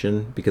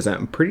location, because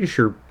I'm pretty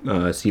sure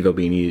Steve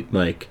Albini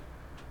like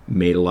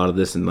made a lot of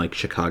this in like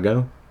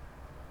Chicago,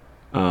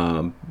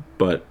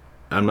 but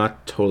I'm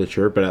not totally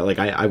sure. But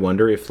I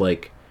wonder if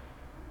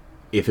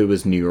it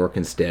was New York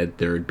instead,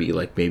 there would be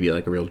like maybe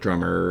like a real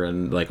drummer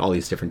and like all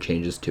these different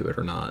changes to it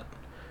or not.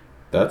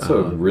 That's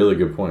a really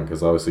good point,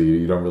 because obviously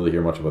you don't really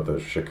hear much about the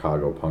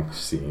Chicago punk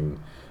scene.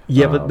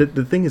 Yeah, but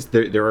the thing is,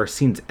 there are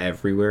scenes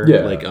everywhere.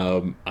 Yeah. Like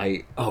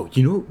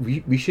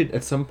we should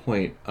at some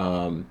point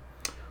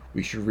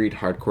we should read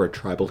Hardcore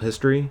Tribal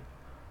History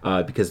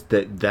because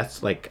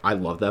that's like I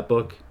love that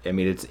book. I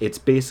mean, it's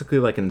basically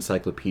like an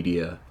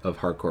encyclopedia of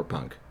hardcore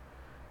punk,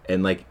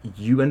 and like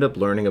you end up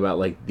learning about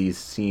like these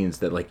scenes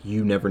that like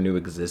you never knew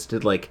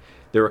existed. Like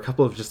there were a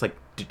couple of just like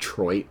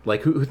Detroit,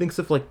 like who thinks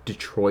of like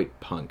Detroit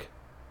punk?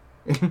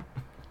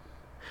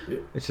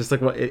 It's just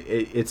like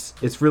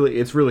it's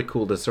really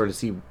cool to sort of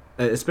see,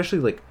 especially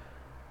like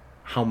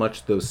how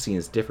much those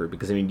scenes differ,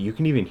 because I mean you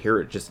can even hear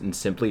it just in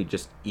simply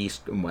just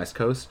East and West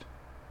Coast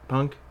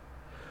punk,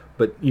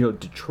 but you know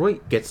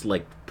Detroit gets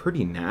like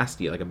pretty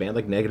nasty. Like a band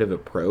like Negative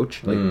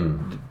Approach, like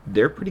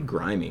they're pretty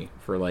grimy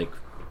for like,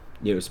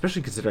 you know,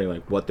 especially considering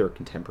like what their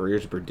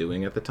contemporaries were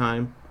doing at the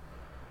time.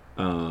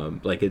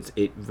 Like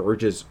it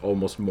verges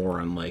almost more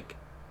on like,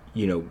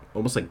 you know,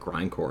 almost like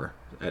grindcore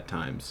at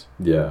times.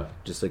 Yeah.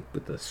 Just like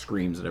with the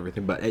screams and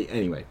everything. But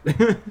anyway,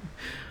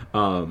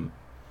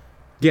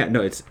 yeah,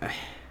 no, it's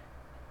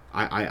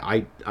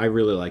I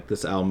really like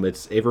this album.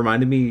 It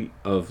reminded me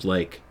of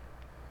like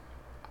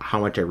how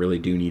much I really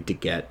do need to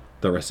get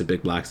the rest of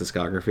Big Black's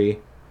discography,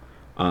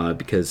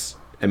 because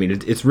I mean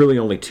it's really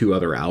only 2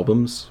 other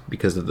albums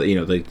because of the, you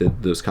know,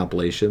 those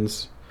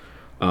compilations.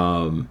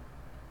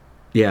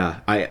 Yeah,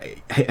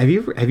 have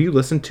you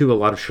listened to a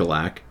lot of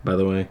Shellac, by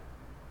the way?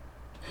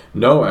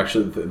 No,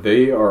 actually,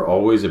 they are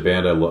always a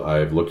band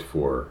I've looked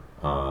for,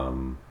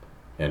 and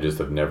just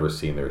have never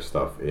seen their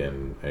stuff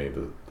in any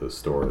of the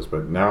stores.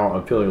 But now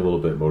I'm feeling a little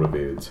bit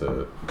motivated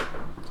to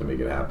make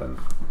it happen.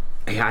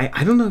 Yeah,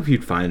 I don't know if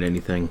you'd find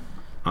anything,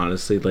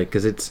 honestly, like,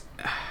 because it's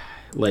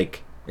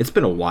like it's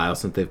been a while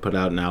since they've put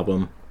out an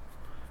album,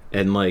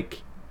 and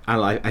like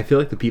I feel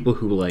like the people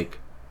who like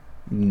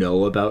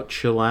know about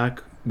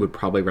Shellac would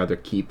probably rather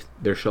keep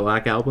their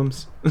Shellac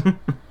albums.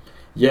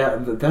 Yeah,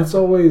 that's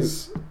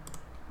always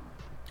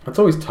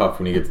tough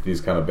when you get to these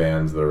kind of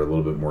bands that are a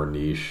little bit more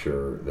niche,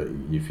 or that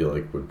you feel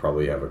like would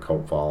probably have a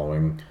cult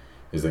following,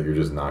 is that you're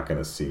just not going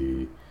to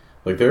see.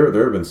 Like there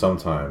have been some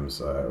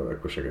times, I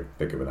wish I could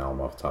think of an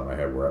album off the top of my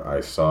head, where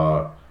I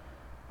saw,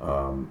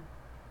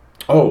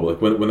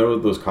 like when there were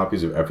those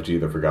copies of Effigy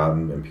of the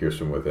Forgotten and Pierced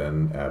from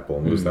Within at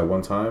Bull Moose that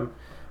one time,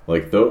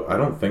 like though I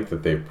don't think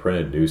that they've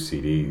printed new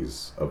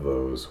CDs of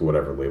those,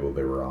 whatever label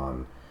they were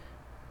on,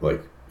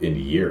 like in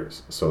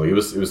years. So like, it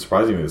was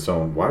surprising me that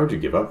someone, why would you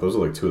give up? Those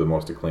are like 2 of the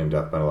most acclaimed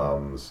death metal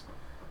albums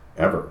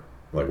ever.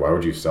 Like why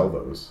would you sell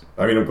those?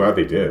 I mean, I'm glad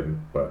they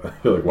did, but I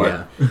feel like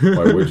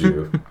why would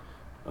you?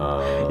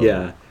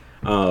 Yeah.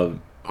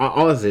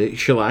 Honestly,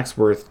 Shellac's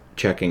worth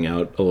checking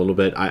out a little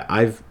bit.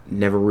 I've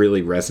never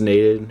really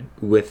resonated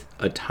with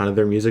a ton of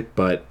their music,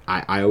 but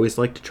I always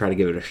like to try to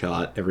give it a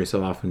shot every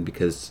so often,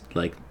 because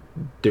like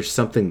there's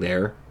something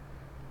there,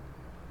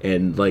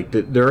 and like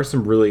there are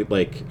some really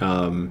like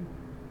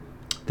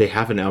they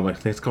have an album, I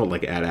think it's called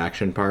like At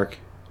Action Park,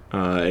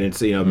 and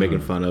it's, you know,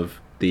 making fun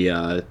of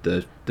the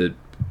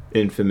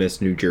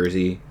infamous New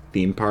Jersey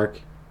theme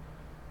park,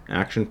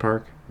 Action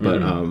Park,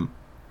 but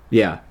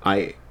yeah,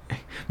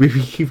 we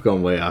keep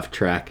going way off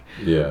track.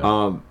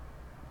 Yeah.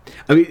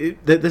 I mean,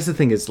 that's the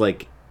thing, is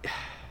like,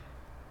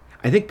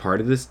 I think part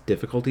of this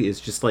difficulty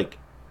is just like,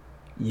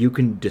 you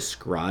can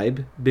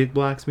describe Big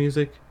Black's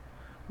music,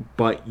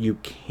 but you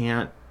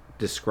can't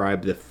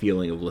describe the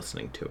feeling of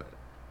listening to it.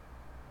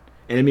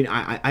 And I mean,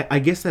 I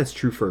guess that's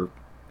true for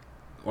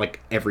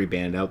like every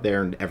band out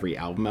there and every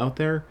album out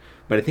there,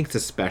 but I think it's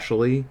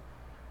especially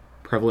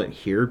prevalent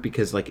here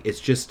because like it's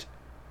just,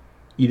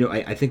 you know,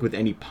 I think with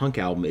any punk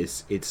album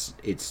it's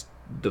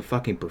the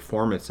fucking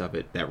performance of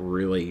it that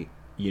really,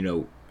 you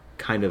know,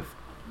 kind of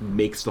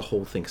makes the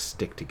whole thing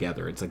stick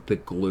together. It's like the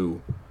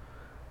glue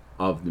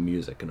of the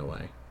music in a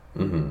way.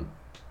 Mm-hmm.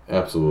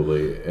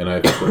 Absolutely. And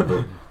I think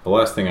the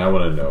last thing I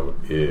want to note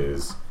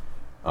is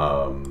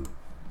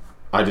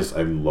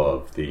I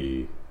love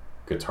the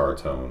guitar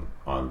tone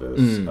on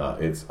this.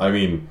 It's, I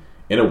mean,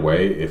 in a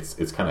way,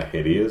 it's kind of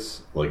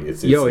hideous. Like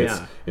it's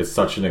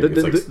such an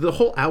the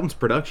whole album's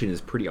production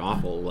is pretty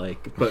awful.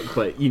 Like,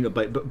 but you know,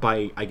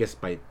 by I guess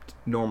by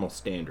normal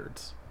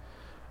standards.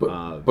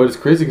 But it's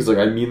crazy because like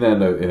I mean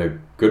that in a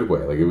good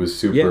way. Like it was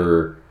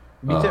super.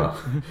 Yeah, me too.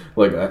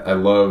 Like I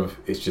love.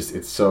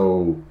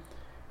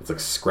 It's like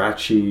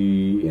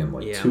scratchy and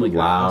like too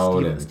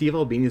loud. Steve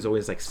Albini is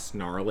always like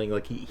snarling.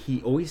 Like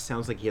he always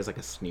sounds like he has like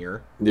a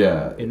sneer.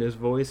 Yeah. In his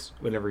voice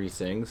whenever he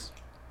sings.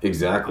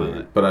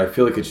 Exactly. But I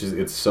feel like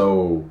it's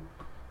so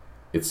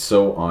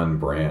on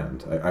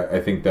brand.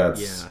 I think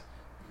that's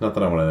not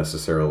that I want to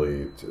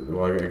necessarily.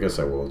 Well, I guess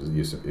I will just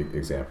use some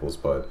examples,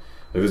 but like,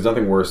 there's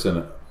nothing worse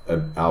than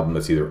an album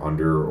that's either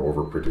under or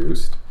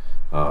overproduced.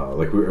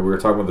 Like we were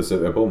talking about this at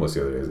Bulmus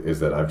the other day.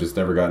 Is that I've just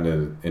never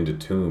gotten into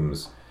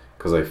Tombs.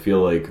 Because I feel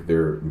like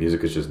their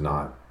music is just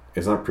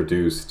it's not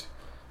produced.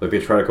 Like they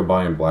try to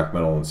combine black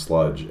metal and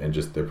sludge, and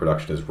just their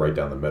production is right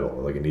down the middle.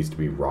 Like it needs to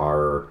be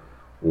rawer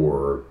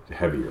or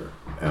heavier.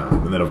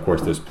 And then of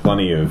course there's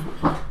plenty of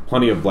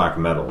black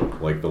metal.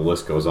 Like the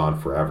list goes on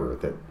forever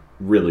that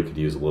really could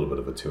use a little bit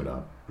of a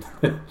tune-up.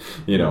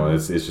 You know,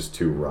 it's just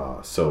too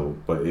raw. So,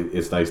 but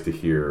it's nice to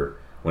hear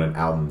when an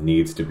album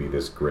needs to be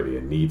this gritty,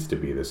 it needs to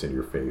be this in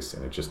your face,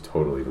 and it just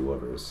totally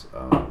delivers.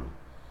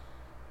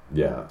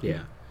 Yeah.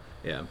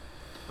 Yeah.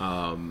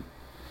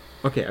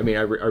 Okay, I mean,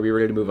 are we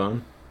ready to move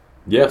on?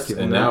 Yes,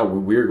 Given and that- now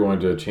we're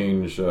going to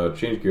change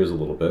gears a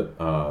little bit.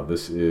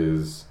 This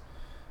is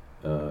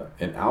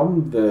an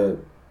album that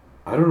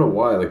I don't know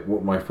why. Like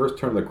when I first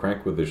turned the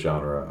crank with the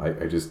genre,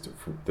 I just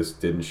this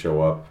didn't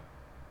show up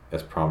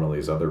as prominently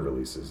as other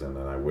releases, and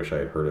I wish I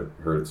had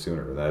heard it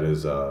sooner. That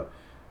is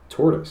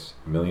Tortoise.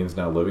 Millions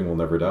Now Living Will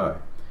Never Die.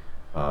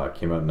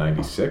 Came out in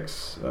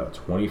 '96.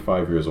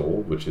 25 years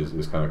old, which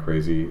is kind of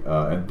crazy.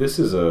 And this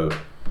is a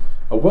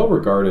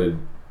well-regarded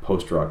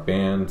post-rock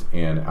band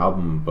and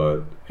album,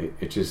 but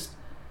it just,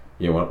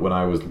 when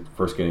I was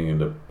first getting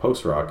into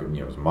post-rock, it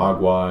was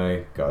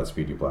Mogwai,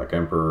 Godspeed You Black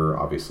Emperor,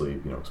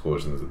 obviously,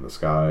 Explosions in the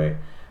Sky,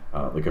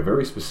 like a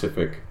very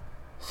specific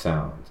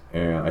sound.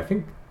 And I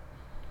think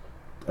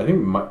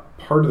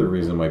part of the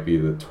reason might be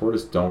that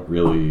Tortoise don't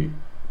really,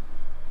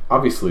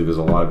 obviously there's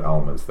a lot of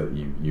elements that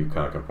you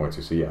kind of can point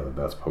to, so yeah,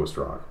 that's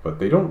post-rock, but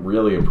they don't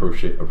really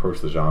approach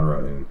the genre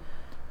in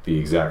the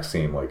exact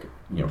same, like,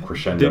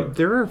 crescendo.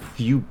 There are a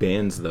few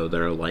bands though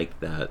that are like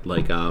that,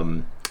 like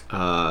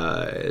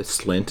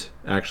Slint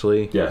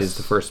actually is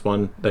the first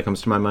one that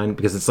comes to my mind,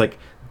 because it's like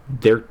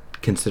they're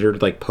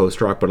considered like post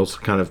rock but also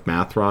kind of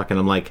math rock, and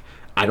I'm like,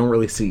 I don't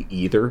really see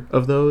either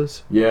of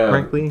those. Yeah,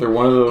 frankly, they're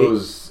one of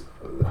those.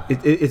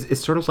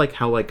 It's sort of like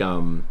how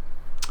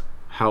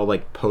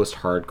post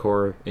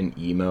hardcore and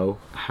emo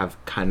have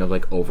kind of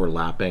like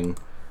overlapping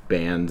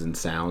bands and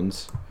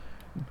sounds.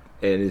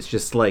 And it's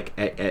just like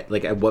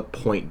at what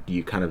point do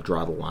you kind of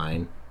draw the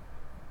line,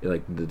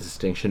 like the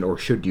distinction, or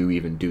should you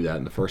even do that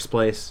in the first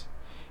place?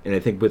 And I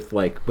think with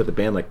a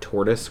band like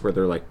Tortoise, where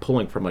they're like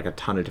pulling from like a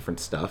ton of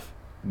different stuff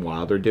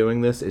while they're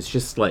doing this, it's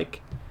just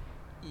like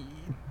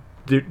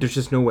there's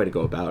just no way to go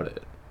about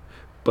it.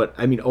 But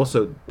I mean,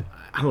 also,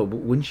 I don't know,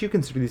 wouldn't you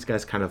consider these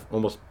guys kind of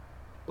almost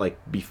like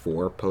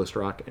before post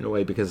rock in a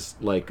way? Because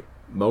like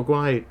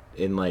Mogwai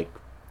and like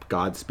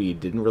Godspeed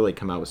didn't really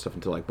come out with stuff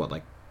until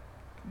the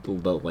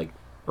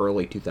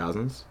early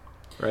 2000s,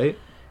 right?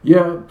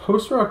 Yeah,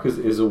 post rock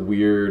is a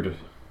weird.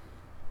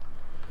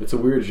 It's a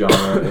weird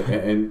genre,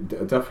 and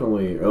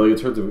definitely, like, in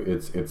terms of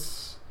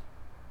its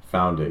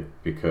founding,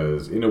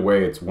 because in a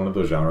way, it's one of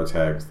those genre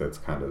tags that's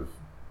kind of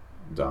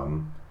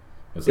dumb.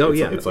 It's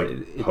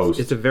like post.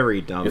 It's a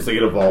very dumb. It's like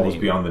it evolves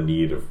name. beyond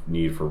the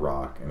need for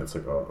rock, and it's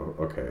like, oh,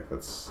 okay,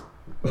 that's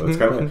kind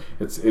of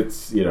it's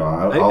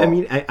I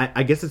mean,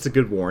 I guess it's a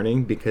good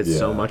warning, because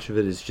so Yeah. much of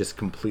it is just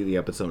completely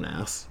up its own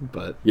ass.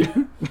 But yeah.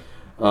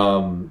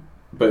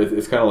 But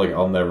it's kind of like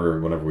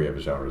whenever we have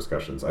genre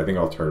discussions, I think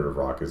alternative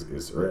rock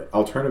or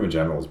alternative in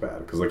general is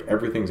bad, because like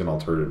everything's an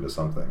alternative to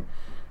something.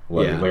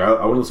 Like, Yeah. like I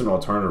want to listen to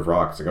alternative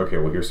rock. It's like, okay,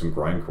 well, here's some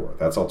grindcore.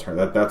 That's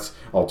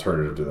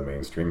alternative to the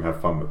mainstream. Have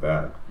fun with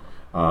that.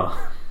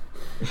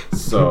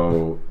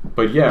 So,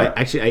 but yeah,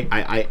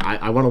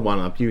 I want to one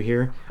up you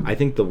here. I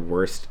think the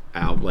worst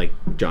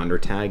genre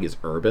tag is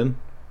urban,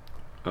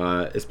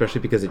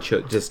 especially because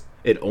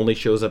it only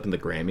shows up in the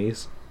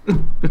Grammys.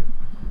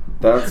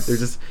 that's They're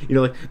just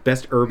like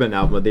best urban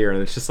album of the year,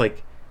 and it's just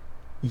like,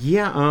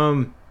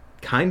 yeah,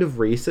 kind of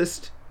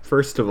racist,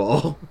 first of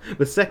all,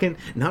 but second,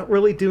 not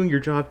really doing your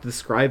job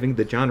describing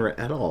the genre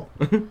at all.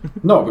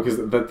 no, because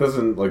that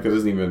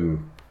doesn't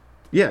even.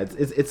 Yeah,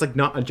 it's like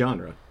not a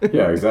genre.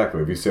 Yeah,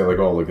 exactly. If you say like,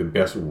 oh, like the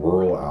best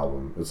rural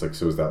album, it's like,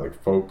 so is that like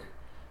folk,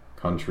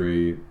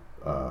 country?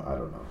 I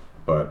don't know,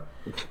 but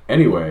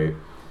anyway,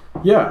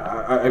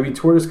 yeah. I mean,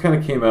 Tortoise kind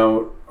of came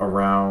out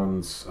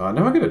around. Now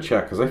I'm gonna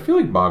check, because I feel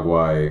like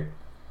Mogwai.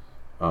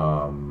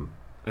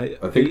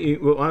 I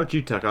think. Well, why don't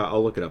you talk?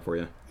 I'll look it up for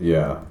you.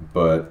 Yeah,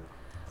 but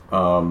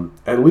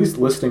at least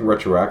listening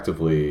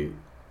retroactively,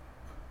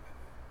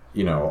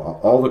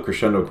 all the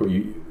crescendo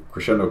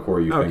core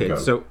you think Okay, of.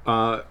 so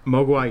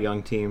Mogwai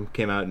Young Team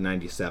came out in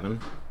 '97.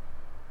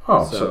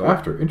 Oh, so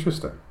after.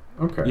 Interesting.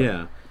 Okay.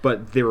 Yeah,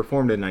 but they were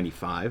formed in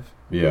 '95.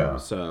 Yeah.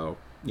 So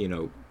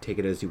take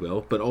it as you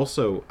will. But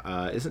also,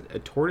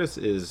 Tortoise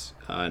is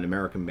an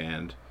American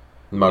band.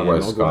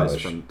 Mogwai's and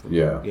Scottish. from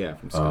yeah.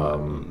 from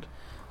Scotland.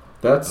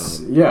 That's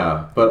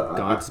but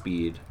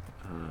Godspeed.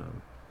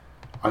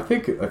 I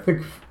think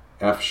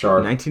F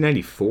sharp.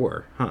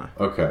 1994, huh?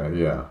 Okay,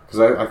 yeah, because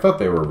I thought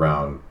they were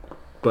around.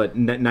 But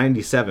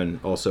 '97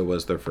 also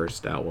was their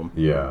first album.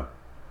 Yeah,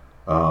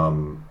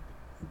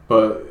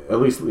 but at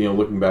least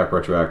looking back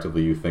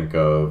retroactively, you think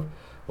of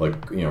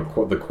like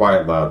the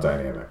quiet loud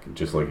dynamic,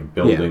 just like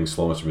building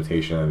slow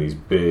instrumentation and these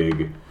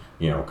big,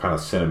 kind of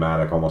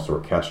cinematic, almost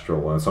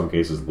orchestral, and in some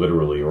cases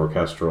literally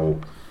orchestral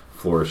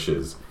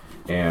flourishes,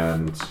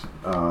 and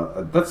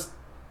that's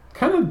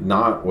kind of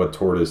not what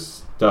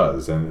Tortoise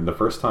does. And the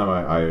first time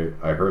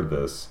I heard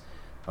this,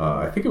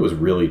 I think it was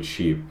really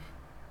cheap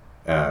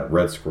at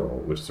Red Squirrel,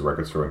 which is a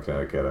record store in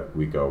Connecticut.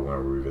 We go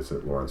whenever we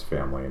visit Lauren's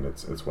family, and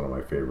it's one of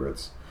my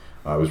favorites.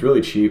 It was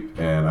really cheap,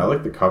 and I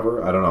like the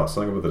cover. I don't know,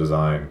 something about the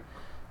design.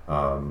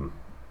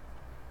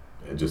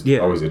 It just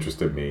always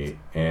interested me,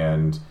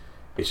 and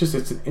it's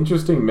an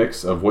interesting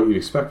mix of what you'd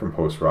expect from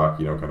post rock.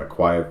 Kind of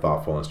quiet,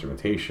 thoughtful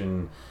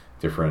instrumentation,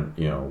 different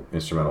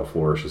instrumental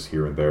flourishes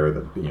here and there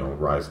that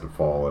rise and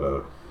fall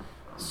at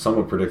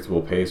somewhat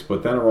predictable pace,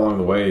 but then along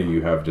the way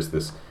you have just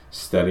this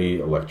steady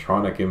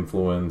electronic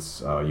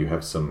influence. You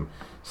have some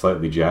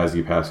slightly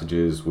jazzy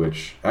passages,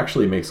 which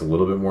actually makes a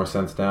little bit more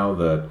sense now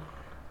that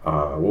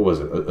what was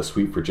it? A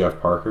Suite for Jeff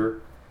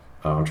Parker.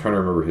 I'm trying to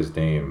remember his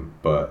name,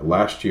 but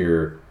last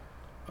year,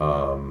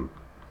 I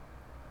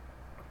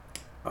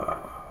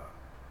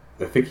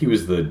think he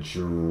was the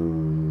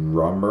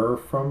drummer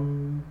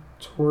from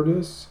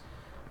Tortoise.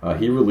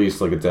 He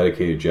released like a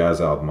dedicated jazz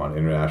album on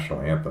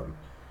International Anthem.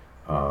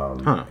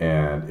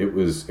 And it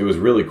was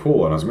really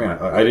cool. And I was, man,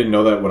 I didn't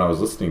know that when I was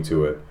listening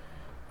to it.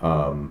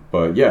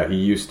 But yeah, he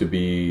used to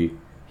be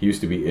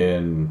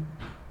in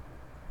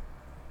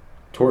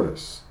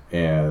Tortoise,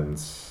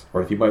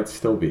 or he might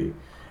still be.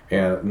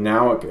 And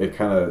now it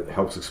kind of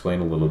helps explain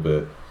a little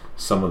bit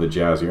some of the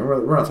jazz.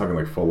 We're not talking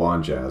like full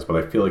on jazz, but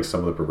I feel like some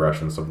of the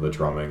progression, some of the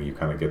drumming, you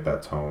kind of get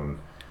that tone.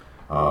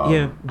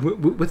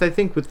 I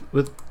think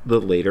with the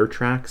later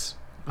tracks,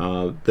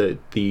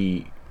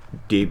 the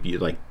debut,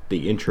 like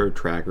the intro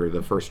track or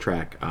the first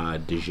track,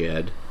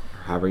 Dejed,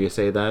 however you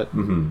say that.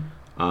 Mm-hmm.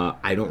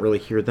 I don't really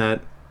hear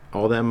that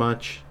all that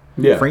much.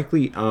 Yeah.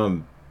 Frankly,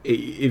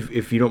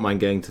 if you don't mind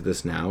getting to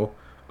this now,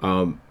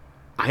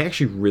 I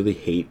actually really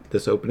hate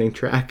this opening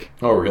track.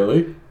 Oh,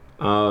 really?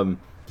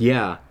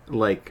 Yeah,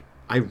 like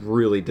I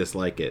really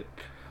dislike it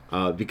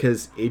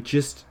because it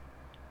just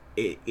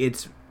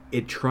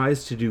it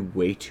tries to do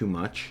way too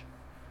much,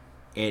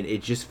 and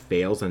it just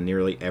fails on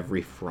nearly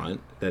every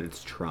front that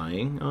it's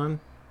trying on.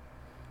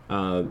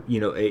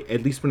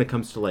 At least when it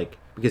comes to like,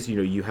 because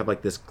you have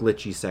like this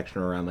glitchy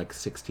section around like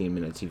 16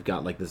 minutes. You've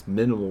got like this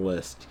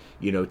minimalist,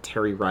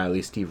 Terry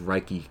Riley, Steve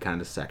Reich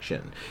kind of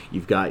section.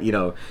 You've got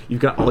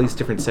all these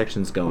different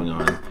sections going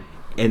on,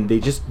 and they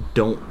just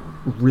don't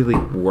really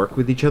work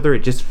with each other. It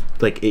just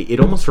like it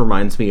almost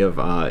reminds me of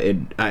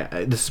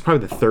this is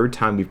probably the third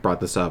time we've brought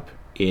this up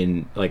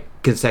in like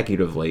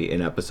consecutively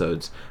in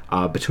episodes,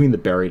 Between the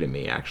Buried and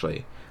Me,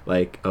 actually,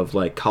 like of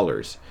like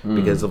colors,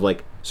 because of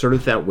like sort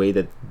of that way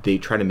that they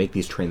try to make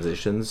these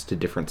transitions to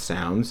different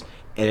sounds,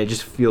 and it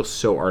just feels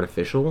so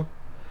artificial.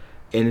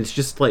 And it's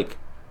just like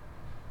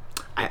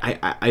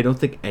I don't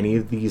think any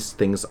of these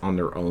things on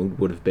their own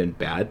would have been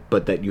bad,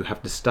 but that you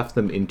have to stuff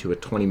them into a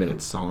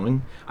 20-minute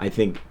song, I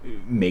think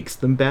makes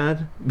them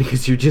bad,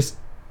 because you're just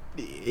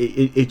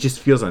it just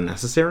feels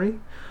unnecessary.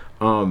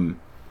 And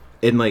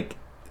like,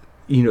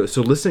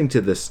 so listening to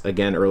this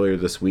again earlier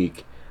this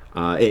week,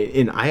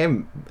 and I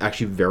am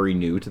actually very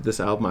new to this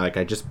album. Like,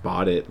 I just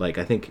bought it, like,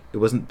 I think it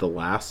wasn't the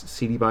last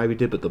CD buy we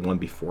did, but the one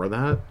before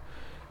that.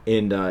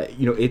 And,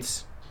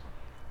 it's,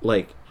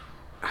 like,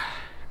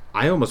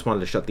 I almost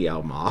wanted to shut the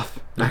album off,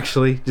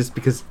 actually, just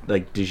because,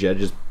 like, Dejed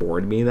just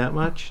bored me that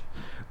much.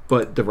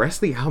 But the rest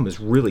of the album is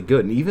really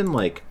good. And even,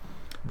 like,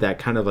 that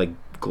kind of, like,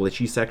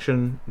 glitchy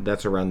section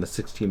that's around the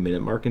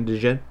 16-minute mark in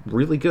Dejed,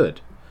 really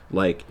good.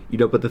 Like,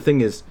 but the thing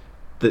is,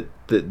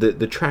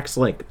 the track's,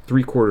 like,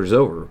 3/4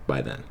 over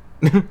by then.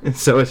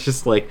 So it's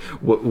just like,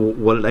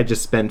 what did I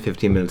just spend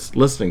 15 minutes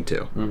listening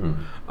to?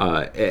 Mm-hmm.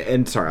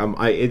 And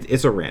sorry,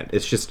 it's a rant.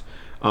 It's just,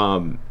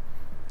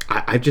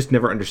 I've just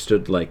never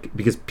understood, like,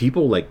 because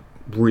people like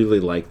really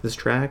like this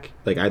track.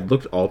 Like, I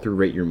looked all through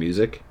Rate Your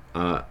Music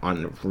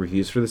on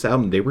reviews for this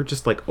album. They were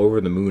just like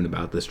over the moon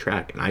about this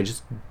track, and I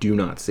just do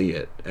not see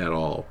it at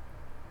all.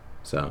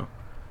 So,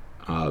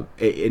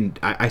 and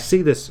I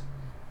say this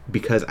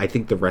because I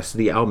think the rest of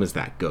the album is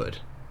that good,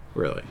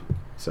 really.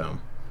 So.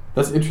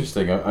 That's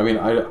interesting. I mean,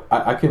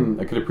 I can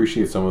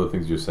appreciate some of the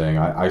things you're saying.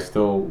 I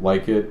still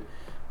like it,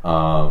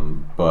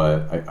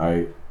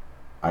 but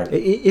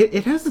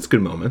it has its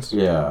good moments.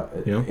 Yeah,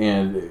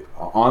 and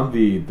on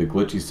the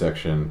glitchy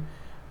section,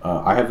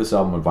 I have this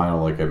album on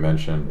vinyl, like I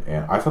mentioned,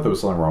 and I thought there was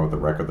something wrong with the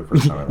record the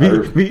first time.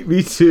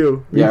 me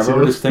too. I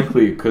remember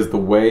distinctly, because the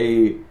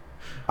way,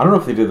 I don't know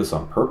if they did this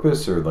on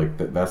purpose or like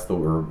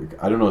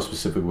I don't know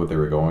specifically what they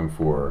were going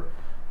for.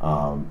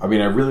 I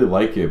mean, I really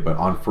like it, but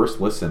on first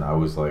listen, I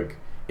was like,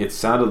 it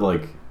sounded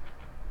like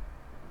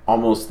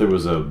almost there were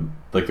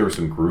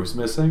some grooves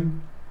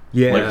missing.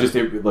 Yeah,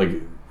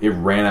 like it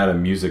ran out of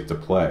music to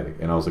play,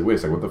 and I was like, wait a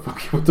second,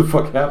 what the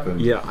fuck happened?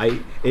 Yeah,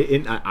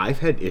 I've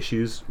had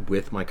issues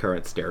with my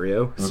current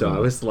stereo, so I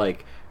was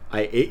like,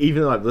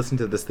 even though I've listened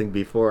to this thing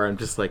before, I'm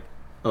just like,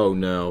 oh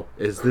no,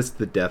 is this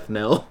the death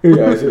knell?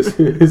 Yeah,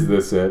 is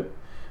this it?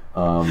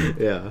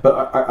 Yeah,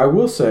 but I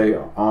will say,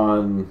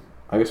 on,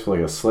 I guess, for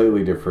like a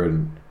slightly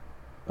different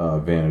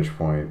vantage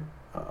point,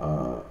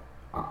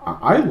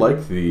 I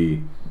like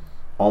the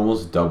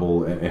almost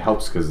double, and it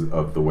helps because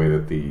of the way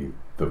that the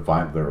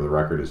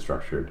record is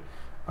structured.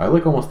 I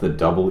like almost the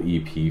double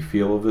EP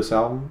feel of this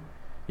album.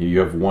 You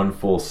have one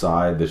full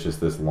side that's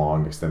just this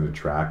long extended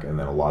track, and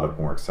then a lot of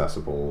more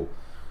accessible,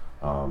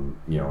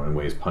 in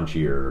ways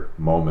punchier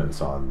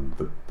moments on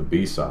the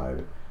B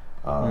side.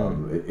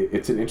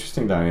 It's an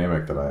interesting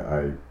dynamic that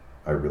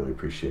I really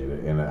appreciate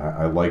it, and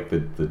I like the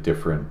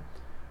different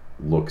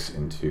looks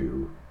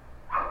into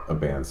a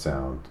band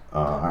sound.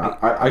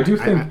 I do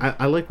think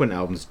I like when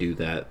albums do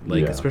that,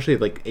 like, Yeah. especially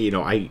like,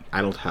 I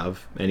don't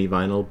have any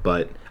vinyl,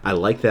 but I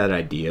like that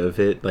idea of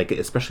it, like,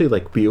 especially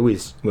like we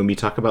always, when we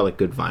talk about like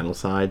good vinyl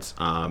sides,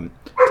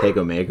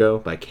 Tego Mago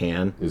by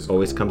Can is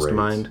always comes to great.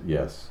 mind.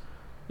 Yes.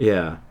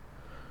 Yeah,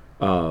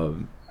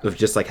 of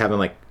just like having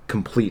like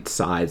complete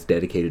sides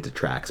dedicated to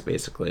tracks,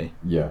 basically.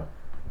 Yeah.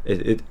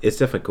 It's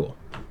definitely cool.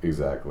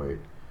 Exactly.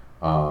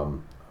 I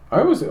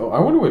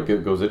wonder what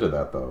goes into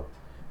that though.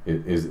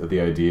 Is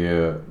the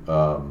idea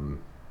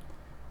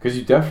because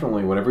you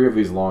definitely, whenever you have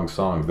these long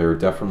songs, there are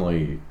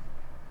definitely,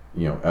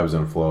 ebbs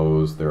and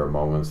flows. There are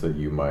moments that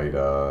you might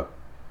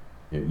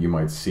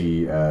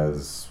see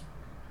as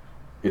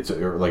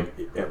or like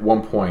at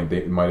one point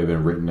it might have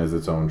been written as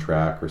its own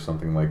track or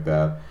something like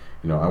that.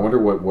 I wonder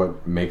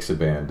what makes a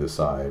band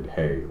decide,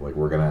 hey, like,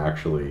 we're gonna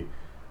actually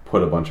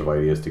put a bunch of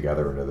ideas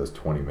together into this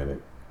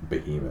 20-minute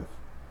behemoth.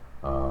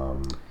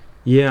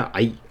 Yeah,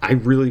 I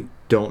really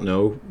don't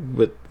know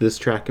with this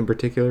track in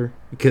particular,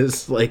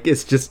 because like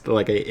it's just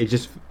like it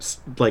just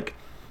like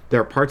there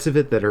are parts of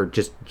it that are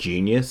just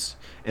genius,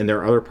 and there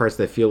are other parts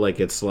that feel like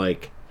it's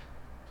like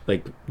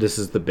this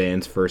is the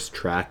band's first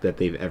track that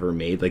they've ever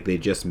made, like they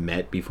just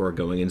met before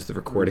going into the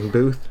recording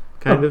booth,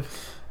 kind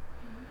of.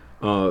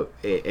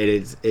 It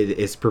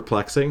is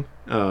perplexing.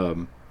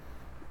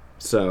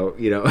 So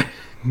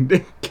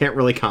can't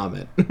really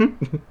comment.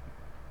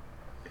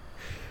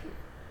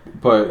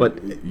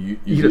 But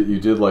you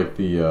did like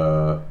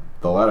the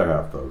latter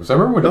half though, because I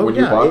remember when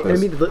you bought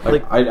this.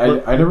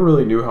 I never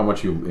really knew how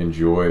much you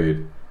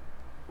enjoyed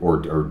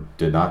or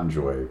did not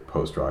enjoy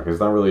post rock. It's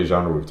not really a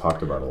genre we've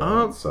talked about a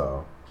lot.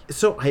 So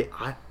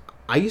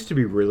I used to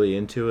be really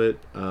into it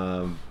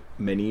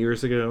many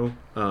years ago,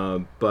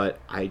 but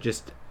I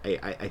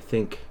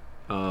think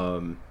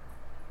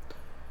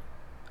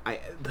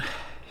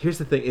here's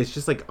the thing. It's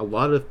just like a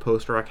lot of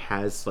post rock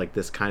has like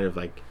this kind of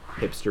like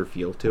hipster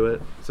feel to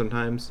it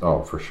sometimes.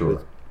 Oh, for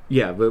sure.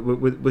 But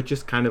with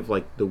just kind of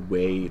like the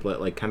way,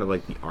 like kind of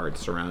like the art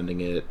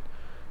surrounding it,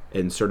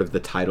 and sort of the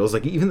titles.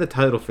 Like even the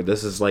title for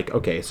this is like,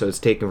 okay, so it's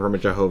taken from a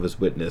Jehovah's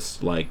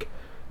Witness like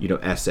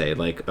essay.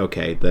 Like,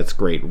 okay, that's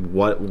great.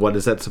 What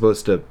is that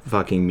supposed to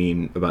fucking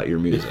mean about your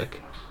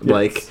music? Yes.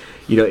 Like,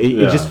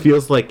 it just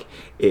feels like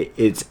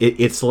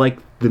it's like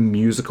the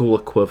musical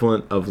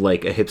equivalent of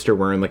like a hipster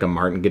wearing like a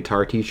Martin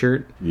guitar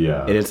t-shirt.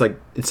 Yeah. And it's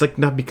like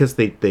not because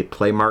they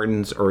play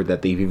Martins or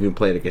that they've even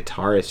played a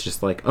guitar. It's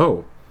just like,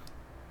 oh,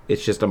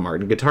 it's just a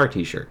Martin guitar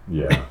t-shirt.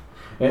 Yeah.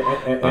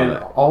 And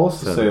I'll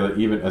also say that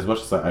even as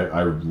much as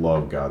I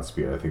love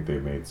Godspeed, I think they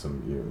made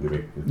some.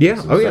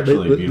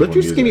 Lift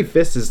Your Skinny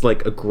Fist is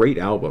like a great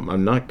album.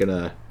 I'm not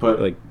gonna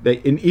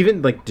and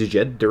even like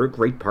Dejed, there are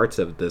great parts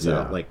of this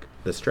like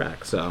this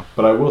track. So,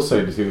 but I will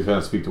say, to kind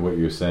of speak to what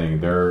you're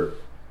saying,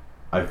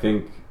 I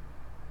think,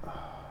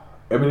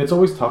 it's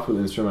always tough with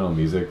instrumental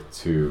music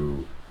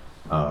to,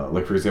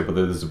 like, for example,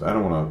 I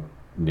don't want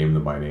to name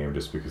them by name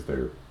just because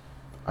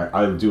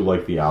I do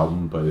like the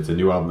album, but it's a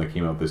new album that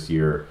came out this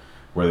year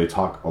where they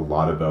talk a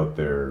lot about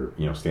their,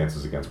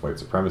 stances against white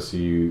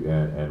supremacy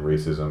and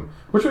racism,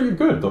 which are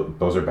good.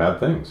 Those are bad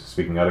things.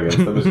 Speaking out against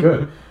them is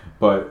good.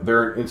 But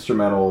they're an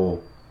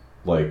instrumental,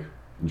 like,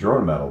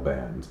 drone metal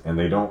band, and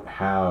they don't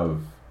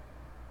have...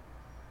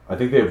 I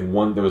think there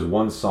was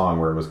one song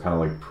where it was kind of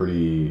like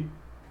pretty,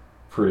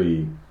 I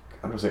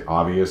don't want to say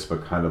obvious,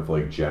 but kind of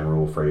like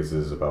general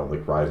phrases about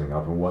like rising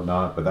up and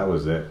whatnot, but that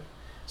was it.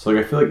 So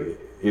like I feel like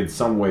in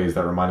some ways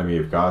that reminded me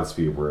of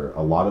Godspeed, where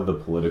a lot of the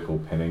political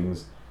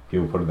pinnings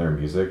people put in their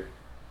music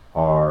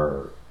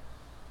are...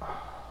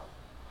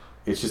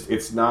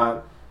 It's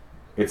not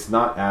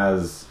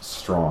as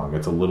strong.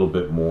 It's a little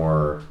bit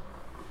more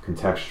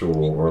contextual,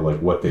 or like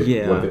what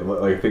they like.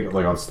 I think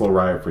like on Slow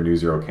Riot for New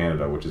Zero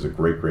Canada, which is a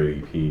great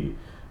EP.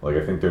 Like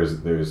I think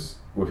there's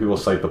when people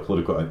cite the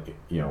political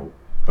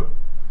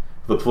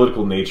the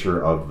political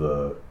nature of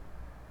the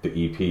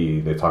EP,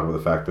 they talk about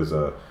the fact there's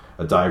a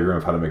diagram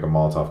of how to make a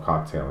Molotov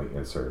cocktail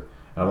insert,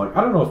 and I'm like, I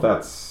don't know if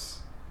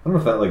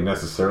that like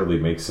necessarily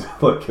makes it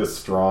like a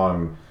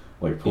strong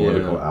like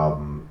political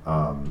album,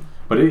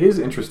 but it is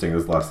interesting. This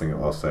is the last thing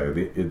I'll say,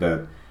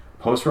 that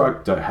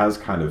post-rock has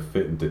kind of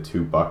fit into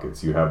two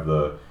buckets. You have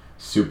the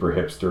super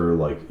hipster,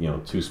 like,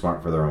 too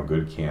smart for their own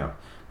good camp.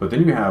 But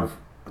then you have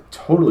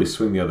totally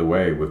swing the other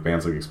way with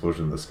bands like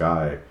Explosion in the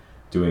Sky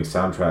doing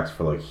soundtracks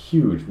for, like,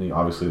 huge...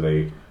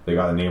 Obviously, they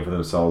got a name for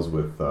themselves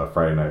with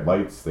Friday Night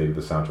Lights. They did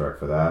the soundtrack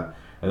for that.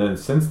 And then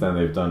since then,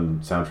 they've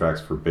done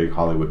soundtracks for big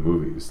Hollywood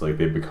movies. Like,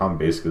 they've become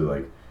basically,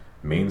 like,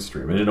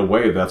 mainstream. And in a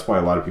way, that's why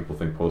a lot of people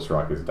think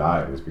post-rock has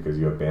died, is because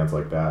you have bands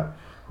like that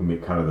who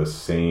make kind of the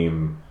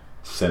same...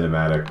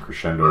 cinematic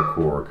crescendo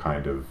core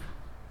kind of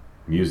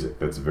music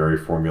that's very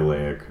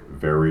formulaic,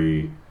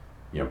 very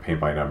paint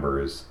by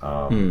numbers.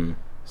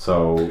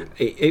 So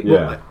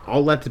well,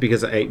 all that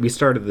because we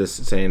started this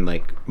saying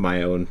like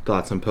my own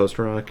thoughts on post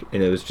rock,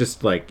 and it was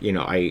just like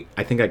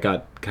I think I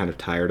got kind of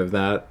tired of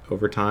that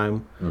over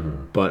time.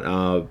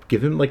 But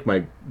given like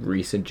my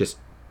recent just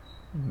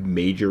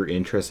major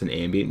interest in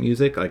ambient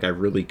music. Like I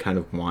really kind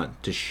of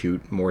want to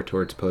shoot more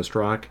towards post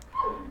rock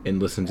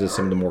and listen to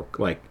some of the more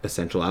like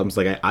essential albums.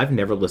 Like I've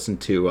never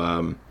listened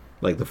to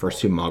like the first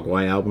two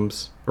Mogwai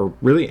albums, or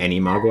really any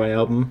Mogwai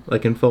album,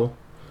 like in full.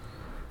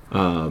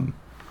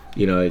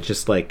 You know, it's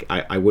just like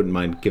I wouldn't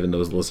mind giving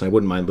those a listen. I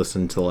wouldn't mind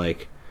listening to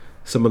like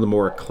some of the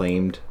more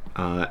acclaimed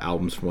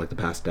albums from like the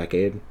past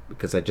decade,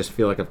 because I just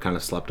feel like I've kind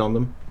of slept on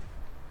them.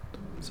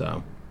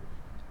 So,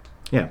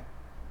 yeah.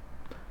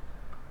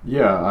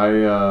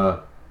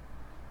 Yeah,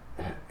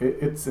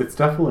 it's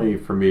definitely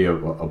for me a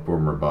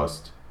boom or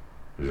bust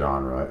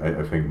genre.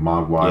 I think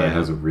Mogwai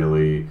has a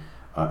really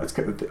I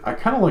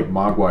kind of like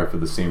Mogwai for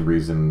the same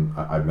reason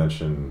I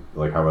mentioned,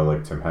 like how I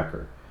like Tim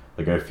Hecker.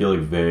 Like I feel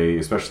like they,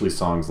 especially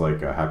songs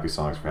like Happy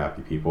Songs for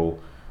Happy People,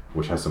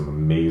 which has some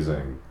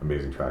amazing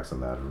tracks on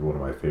that. One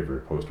of my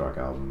favorite post rock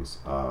albums.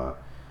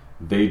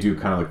 They do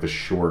kind of like the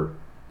short,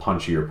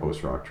 punchier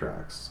post rock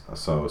tracks.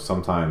 So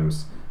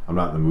sometimes I'm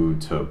not in the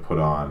mood to put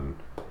on,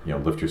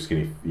 Lift Your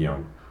Skinny,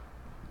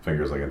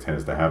 Fingers Like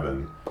Antennas to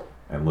Heaven,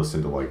 and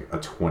listen to like a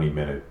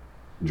 20-minute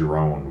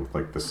drone with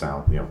like the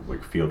sound,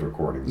 like field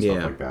recording and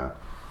stuff like that.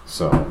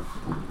 So,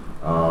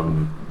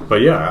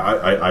 but yeah,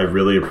 I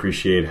really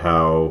appreciate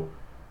how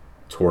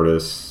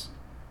Tortoise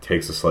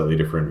takes a slightly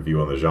different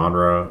view on the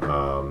genre.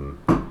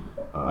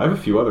 I have a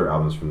few other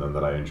albums from them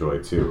that I enjoy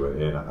too,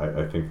 and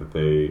I think that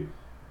they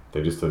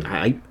just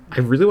I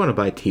really want to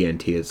buy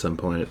TNT at some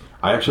point.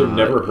 I actually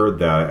never heard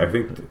that. I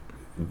think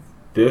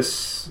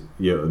this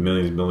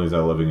Millions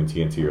Now Living and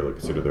TNT are like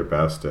considered their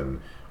best,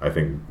 and I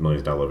think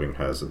Millions Now Living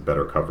has a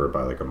better cover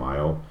by like a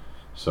mile.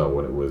 So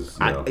when it was,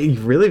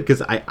 really,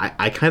 because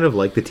I kind of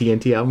like the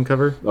TNT album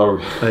cover. Oh,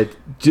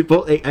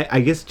 well,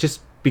 I guess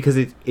just because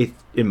it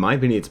in my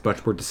opinion it's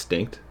much more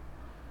distinct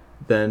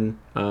than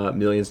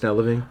Millions Now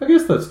Living. I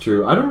guess that's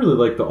true. I don't really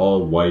like the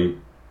all white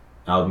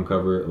album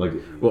cover. I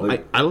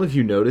don't know if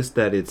you noticed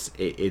that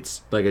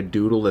it's like a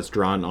doodle that's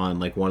drawn on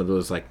like one of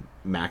those like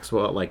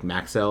Maxell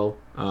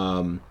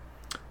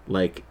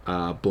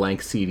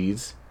blank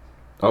CDs.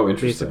 Oh,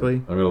 interesting. Basically,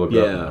 I'm gonna look it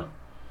up now.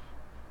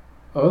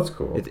 Oh, that's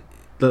cool. Like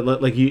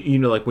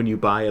like when you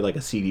buy like a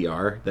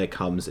CDR that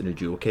comes in a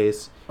jewel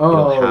case,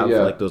 it'll have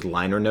like those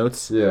liner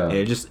notes. Yeah,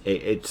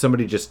 and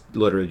somebody just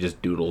literally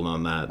just doodled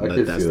on that.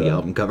 That's the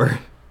album cover.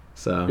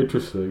 So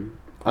interesting.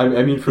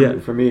 I mean,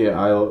 for me,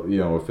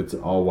 if it's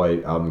an all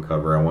white album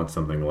cover, I want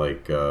something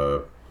like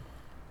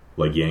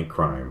Yank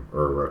Crime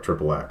or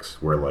Triple X,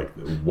 where like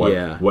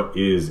what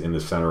is in the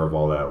center of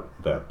all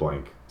that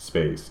blank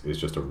space is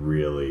just a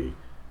really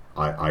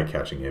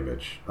eye-catching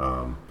image.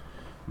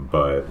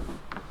 But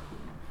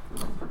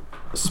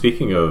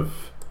speaking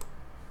of,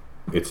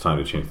 it's time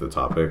to change the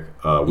topic.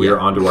 We're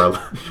onto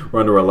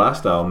our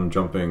last album,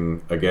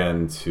 jumping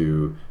again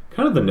to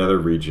kind of the nether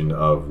region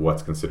of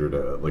what's considered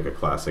a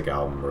classic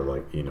album, or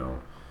like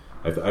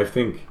I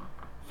think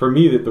for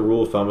me that the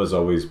rule of thumb has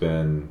always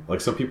been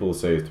like, some people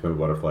say "To Pimp a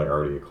Butterfly"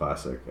 already a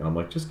classic, and I'm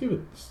like, just give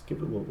it a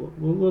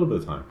little bit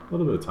of time.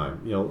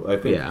 I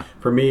think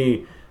for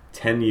me,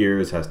 10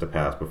 years has to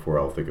pass before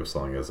I'll think of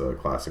something as a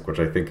classic, which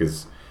I think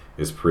is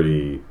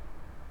pretty.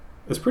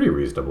 It's pretty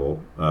reasonable.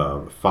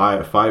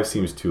 Five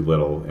seems too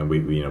little, and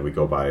we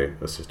go by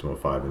a system of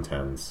 5 and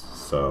 10s.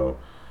 So,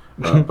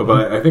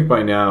 but I think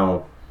by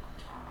now,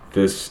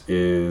 this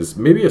is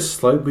maybe a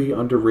slightly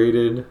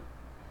underrated,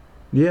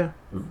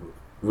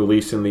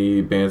 release in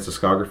the band's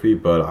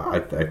discography. But I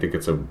think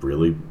it's a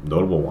really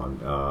notable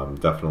one.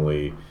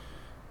 Definitely,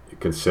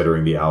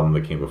 considering the album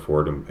that came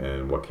before it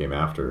and what came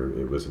after,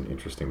 it was an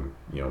interesting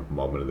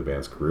moment in the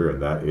band's career,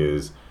 and that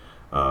is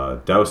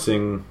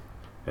Dowsing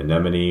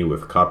Anemone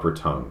with Copper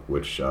Tongue,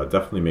 which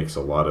definitely makes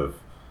a lot of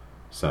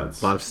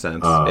sense.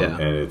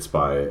 And it's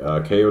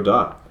by K.O.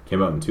 Dot.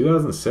 Came out in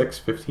 2006,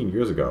 15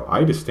 years ago.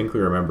 I distinctly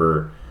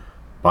remember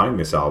buying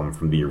this album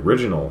from the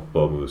original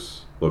Bull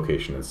Moose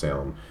location in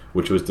Salem,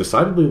 which was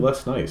decidedly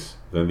less nice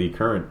than the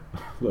current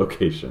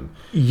location.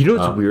 You know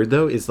what's weird,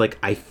 though, is like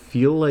I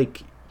feel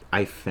like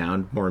I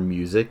found more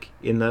music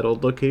in that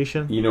old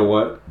location. You know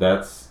what?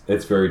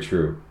 It's very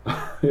true.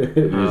 It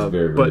is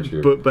very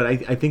true. But I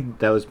think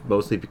that was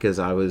mostly because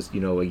I was,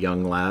 a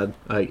young lad,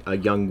 a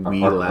young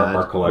wee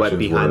lad, wet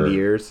behind the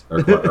ears.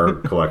 Our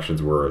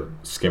collections were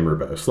slimmer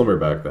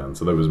back then,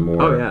 so there was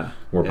more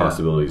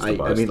possibilities to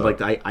buy stuff.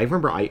 I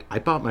remember I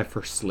bought my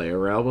first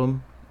Slayer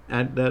album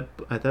at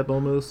that Bull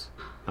Moose,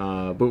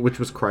 which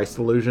was Christ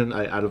Illusion.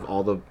 Out of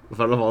all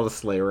the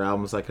Slayer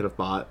albums I could have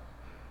bought,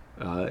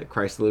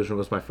 Christ Illusion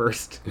was my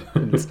first.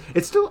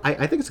 It's still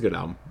I think it's a good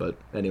album, but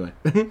anyway.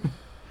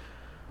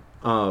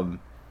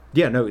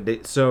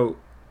 So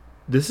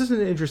this is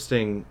an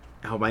interesting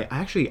album.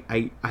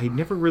 I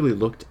never really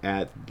looked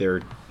at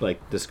their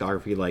like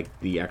discography, like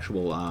the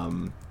actual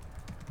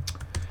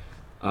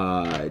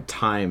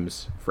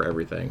times for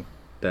everything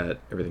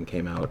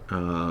came out.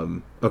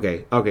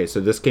 Okay, so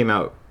this came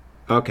out.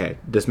 Okay,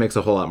 this makes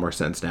a whole lot more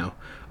sense now.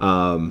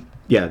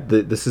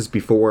 This is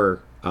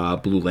before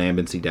Blue Lamb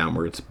and See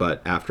Downwards,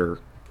 but after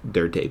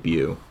their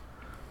debut,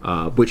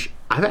 which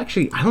I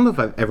don't know if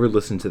I've ever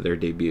listened to their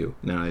debut,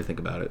 now that I think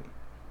about it.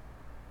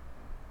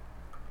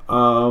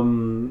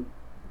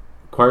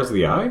 Choirs of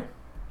the Eye?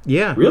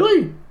 Yeah.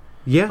 Really?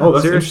 Yeah. Oh,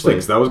 that's seriously. interesting.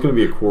 Because that was going to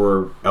be a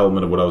core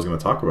element of what I was going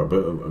to talk about.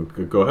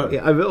 But go ahead.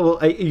 Yeah.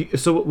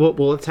 So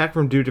we'll attack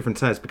from two different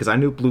sides because I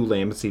knew Blue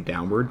Lambency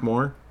Downward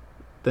more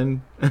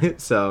than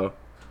so.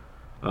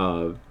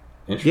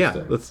 Interesting.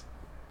 Yeah.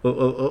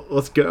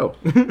 Let's go.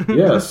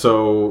 Yeah.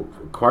 So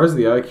Choirs of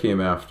the Eye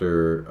came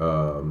after.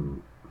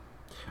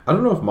 I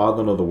don't know if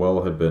Maudlin of the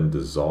Well had been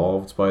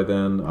dissolved by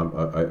then.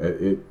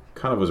 It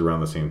kind of was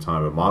around the same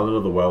time, but Maudlin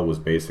of the Well was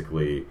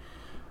basically,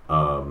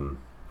 in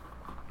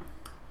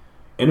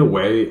a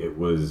way, it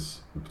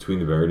was Between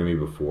the Buried and Me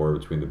before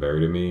Between the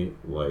Buried and Me.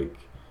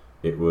 Like,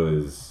 it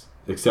was,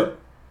 except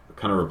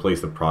kind of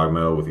replaced the prog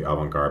metal with the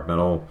avant-garde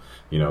metal.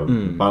 You know,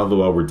 Maudlin of the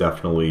Well were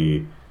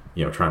definitely,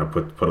 you know, trying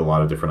to put a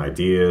lot of different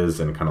ideas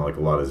and kind of like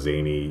a lot of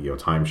zany, you know,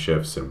 time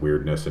shifts and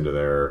weirdness into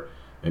their,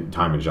 and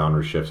time and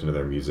genre shifts into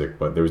their music,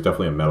 but there was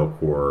definitely a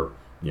metalcore,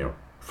 you know,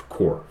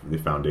 core, the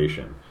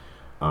foundation.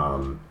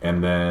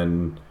 And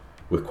then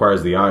with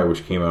Choirs of the Eye,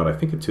 which came out, I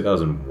think, in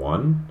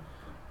 2001.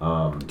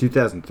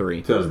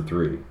 2003.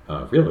 2003.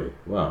 Really?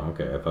 Wow.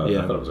 Okay. I thought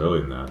it was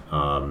earlier than that.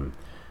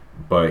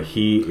 But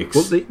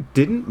they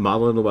didn't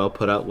Maudlin of the Well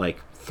put out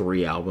like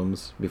 3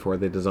 albums before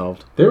they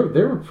dissolved. They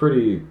were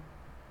pretty.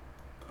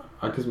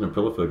 I guess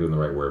prolific isn't the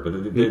right word,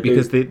 but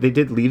they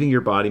did Leaving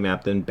Your Body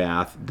Map, then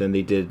Bath, then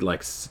they did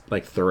like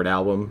third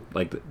album,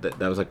 like that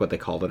was like what they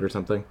called it or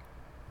something.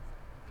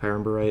 If I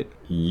remember right.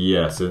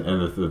 Yes,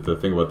 and the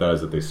thing about that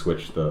is that they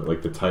switched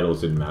the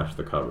titles didn't match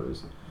the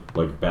covers.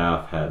 Like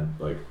Bath had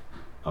like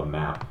a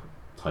map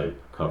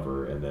type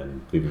cover, and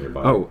then Leaving Your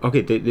Body. Oh,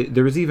 okay.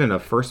 There was even a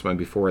first one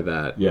before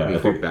that. Yeah,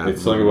 before I think Bath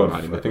it's something about.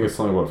 I think it's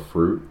something about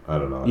fruit. I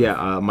don't know.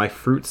 Yeah, my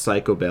fruit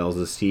psychobales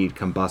is seed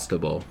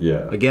combustible.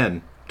 Yeah.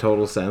 Again,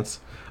 total sense.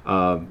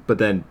 But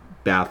then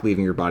Bath,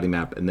 Leaving Your Body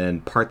Map, and then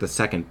Part the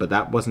Second, but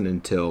that wasn't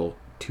until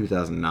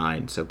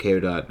 2009. So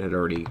KO had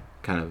already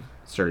kind of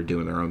started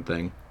doing their own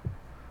thing.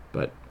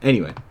 But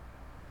anyway.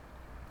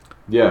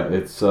 Yeah,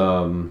 it's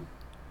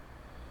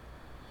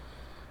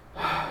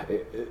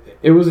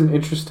it was an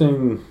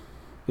interesting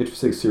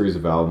series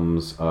of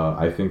albums.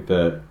 I think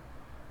that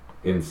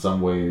in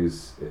some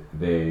ways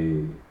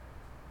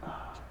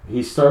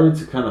he started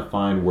to kind of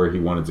find where he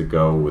wanted to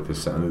go with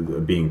his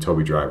sound, being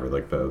Toby Driver,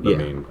 like the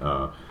main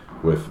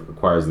with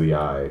Choirs of the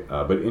Eye.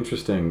 But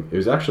interesting, it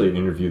was actually an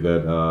interview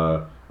that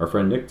our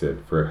friend Nick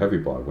did for Heavy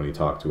Blog when he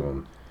talked to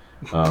him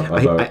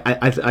about.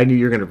 I knew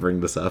you were going to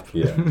bring this up.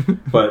 Yeah,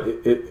 but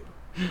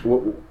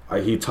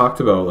he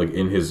talked about, like,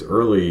 in his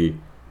early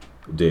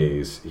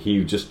days,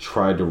 he just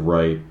tried to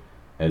write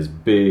as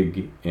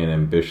big and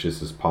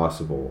ambitious as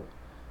possible,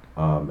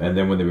 and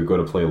then when they would go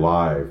to play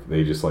live,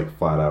 they just like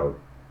flat out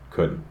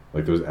couldn't.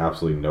 Like, there was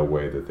absolutely no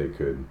way that they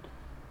could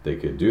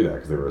do that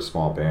because they were a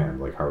small band.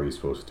 Like, how are you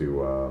supposed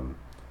to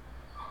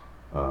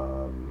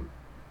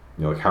you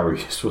know, like, how are you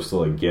supposed to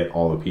like get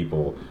all the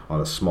people on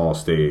a small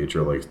stage,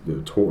 or like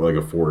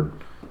afford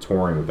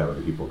touring with that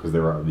many people, because they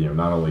were, you know,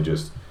 not only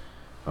just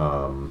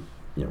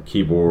you know,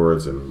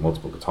 keyboards and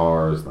multiple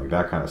guitars and like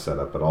that kind of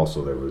setup, but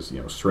also there was,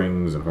 you know,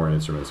 strings and horn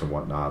instruments and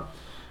whatnot.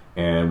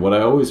 And what I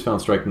always found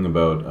striking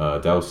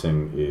about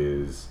Dowsing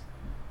is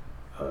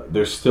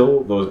there's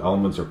still, those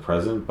elements are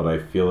present, but I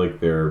feel like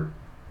they're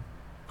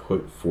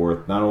put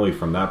forth not only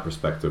from that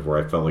perspective, where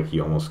I felt like he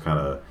almost kind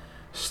of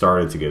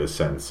started to get a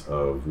sense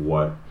of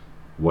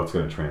what's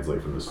going to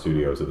translate from the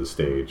studio to the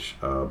stage,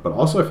 but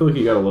also I feel like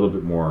he got a little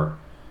bit more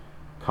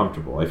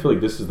comfortable. I feel like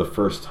this is the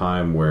first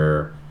time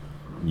where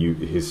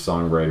his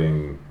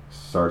songwriting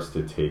starts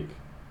to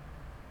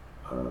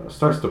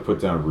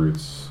put down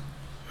roots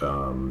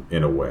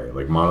in a way.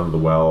 Like Maudlin of the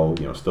Well,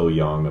 you know, still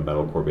young, a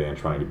metalcore band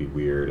trying to be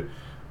weird.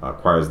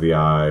 Choirs of the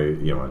Eye,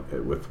 you know,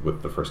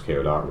 with the first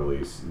KO Dot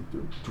release,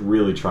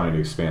 really trying to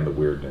expand the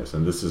weirdness,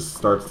 and this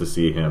starts to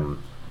see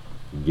him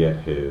get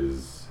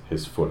his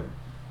footing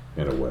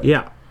in a way.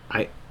 Yeah,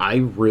 I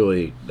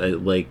really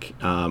like.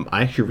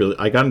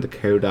 I got into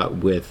KO Dot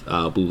with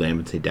Blue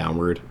Lambency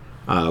Downward,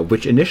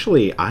 which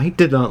initially I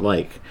did not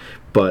like,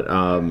 but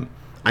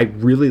I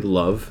really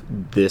love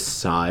this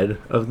side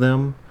of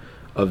them,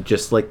 of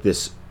just like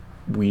this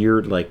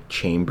weird like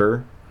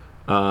chamber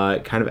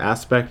kind of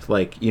aspect.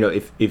 Like, you know,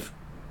 if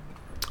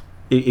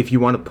you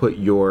want to put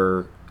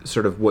your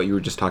sort of what you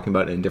were just talking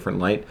about in a different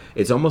light,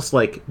 it's almost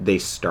like they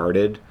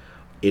started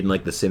in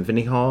like the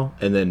symphony hall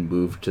and then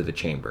moved to the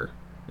chamber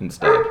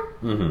instead.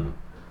 Mm-hmm.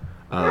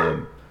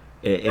 And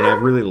I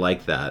really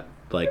like that.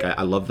 Like,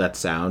 I love that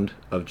sound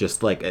of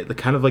just like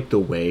kind of like the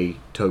way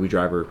Toby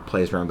Driver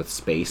plays around with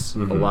space a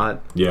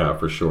lot. Yeah,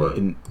 for sure.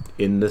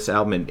 In this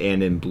album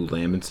and in Blue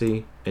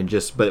Lambency, and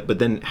just but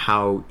then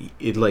how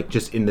it like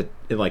just in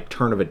like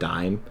turn of a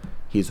dime,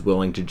 he's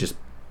willing to just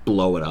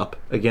blow it up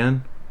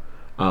again.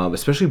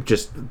 Especially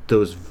just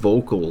those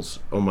vocals.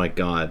 Oh my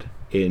god!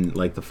 In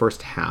like the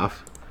first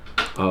half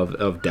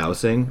of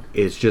Dowsing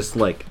is just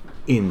like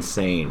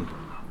insane.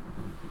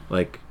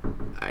 Like,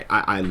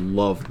 I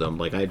love them.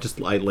 Like, I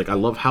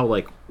love how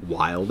like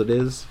wild it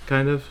is,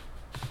 kind of.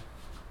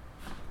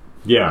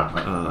 Yeah,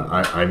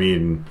 I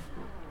mean,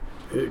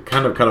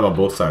 kind of on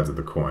both sides of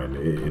the coin.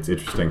 It's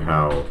interesting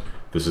how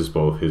this is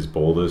both his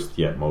boldest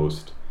yet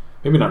most,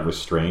 maybe not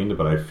restrained,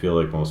 but I feel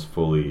like most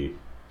fully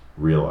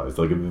realized.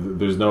 Like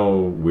there's no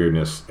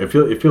weirdness. It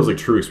feels like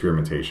true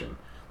experimentation.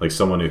 Like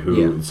someone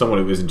who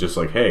isn't just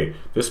like, hey,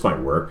 this might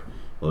work.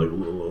 Like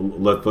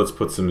let's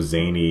put some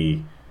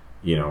zany,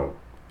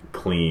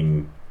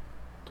 clean,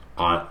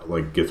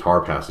 like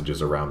guitar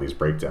passages around these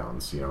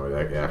breakdowns.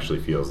 It actually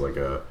feels like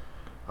a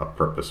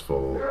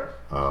purposeful,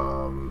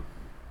 a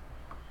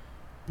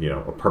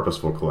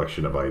purposeful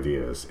collection of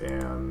ideas.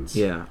 And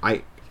yeah,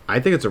 I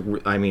think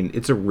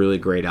it's a really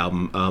great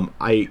album.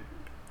 I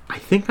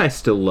think I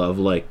still love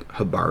like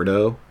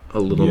Habardo a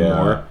little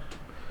more.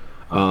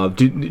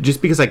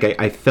 Just because like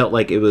I felt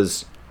like it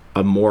was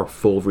a more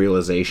full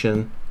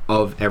realization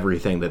of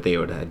everything that they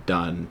had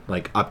done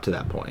like up to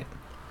that point.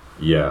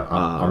 Yeah,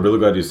 I'm really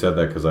glad you said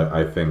that, because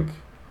I think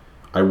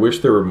I wish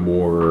there were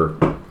more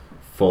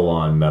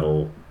full-on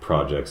metal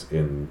projects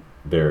in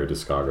their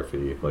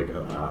discography. Like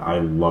I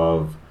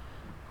love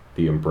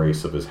the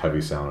embrace of his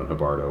heavy sound in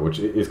Habardo, which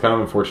is kind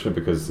of unfortunate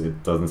because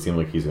it doesn't seem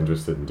like he's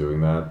interested in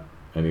doing that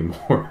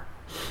anymore.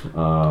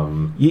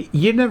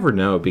 You never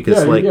know,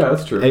 because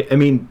that's true. I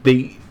mean,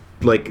 they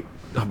like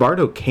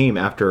Habardo came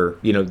after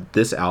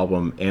this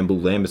album and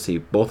Blue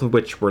Lambacy, both of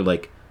which were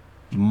like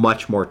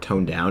much more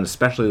toned down.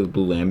 Especially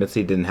Blue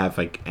Lambacy didn't have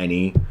like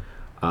any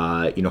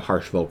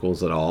harsh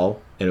vocals at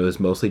all, and it was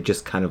mostly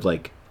just kind of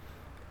like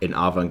an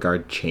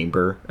avant-garde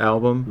chamber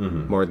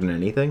album more than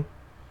anything.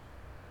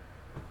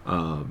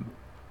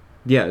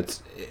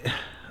 It's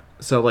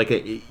so like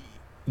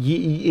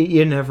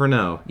you never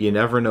know. You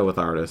never know with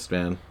artists,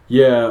 man.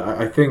 Yeah,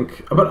 I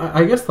think, but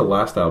I guess the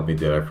last album he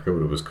did, I forget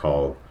what it was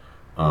called.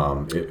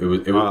 It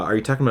was. Are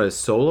you talking about his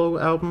solo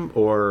album,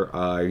 or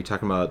are you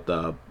talking about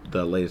the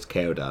latest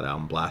KO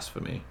album,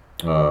 Blasphemy?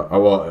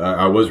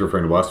 I was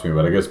referring to Blasphemy,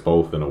 but I guess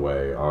both in a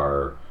way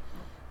are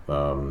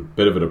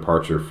bit of a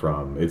departure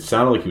from. It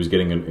sounded like he was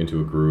getting into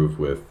a groove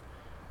with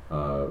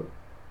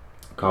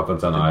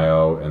Confidence on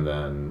IO, and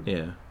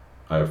then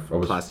I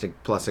was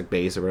plastic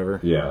bass or whatever.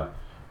 Yeah,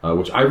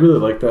 which I really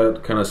like,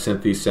 that kind of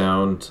synthy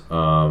sound.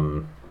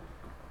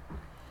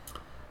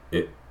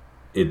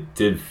 It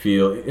did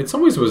feel, in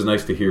some ways it was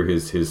nice to hear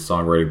his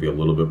songwriting be a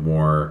little bit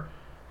more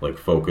like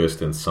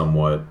focused and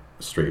somewhat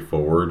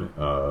straightforward.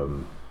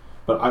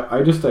 But I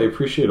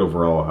appreciate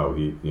overall how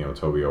he,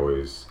 Toby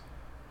always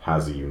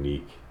has a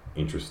unique,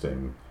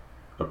 interesting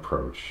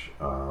approach.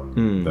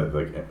 That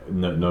like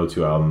no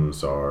two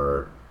albums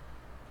are.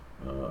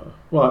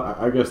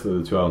 I guess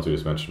the two albums we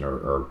just mentioned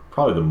are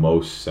probably the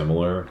most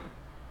similar,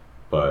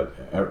 but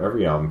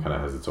every album kind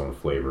of has its own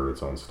flavor,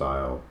 its own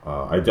style.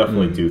 I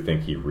definitely do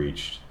think he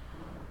reached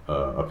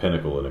a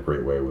pinnacle in a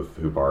great way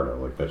with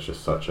Habardo. Like that's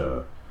just such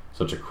a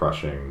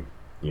crushing,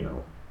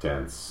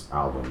 dense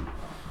album.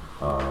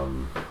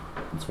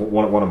 It's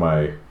one of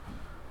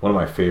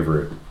my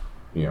favorite,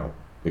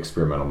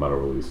 experimental metal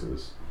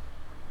releases.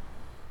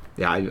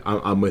 Yeah,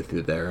 I'm with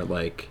you there.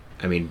 Like,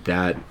 I mean,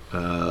 that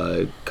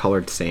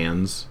Colored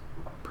Sands,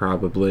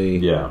 probably.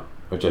 Yeah,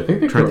 which I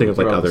think they came out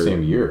around the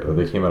same year, or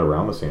they came out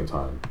around the same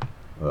time.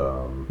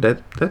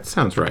 That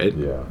sounds right.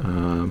 Yeah,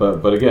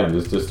 but again,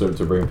 just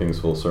to bring things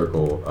full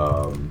circle,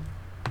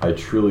 I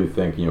truly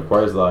think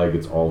Choir's Lie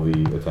gets all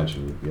the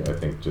attention. I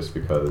think just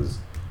because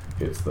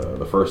it's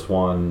the first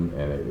one,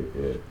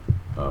 and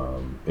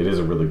it is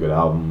a really good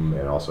album,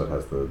 and also it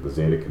has the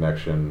Zeta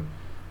connection,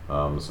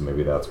 so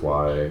maybe that's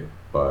why.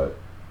 But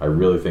I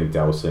really think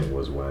Dowsing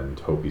was when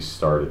Toby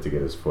started to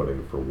get his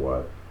footing for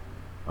what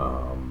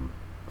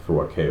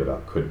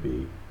KO could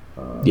be.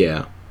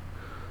 Yeah,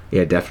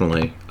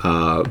 definitely.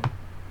 I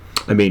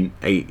mean,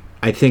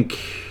 I think,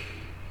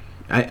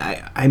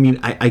 I mean,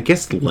 I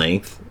guess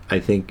length, I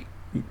think,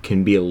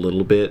 can be a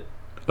little bit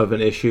of an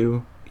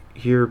issue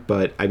here,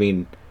 but I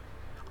mean,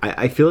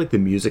 I feel like the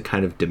music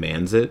kind of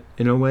demands it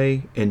in a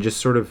way, and just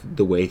sort of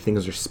the way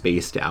things are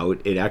spaced out,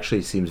 it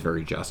actually seems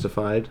very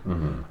justified.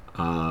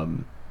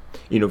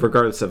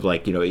 Regardless of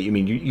like, I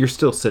mean, you're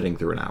still sitting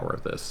through an hour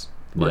of this.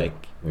 Like,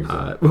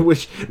 exactly.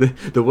 Which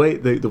the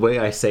way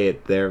I say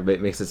it there,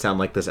 it makes it sound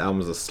like this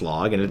album is a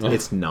slog, and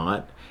it's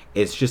not.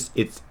 It's just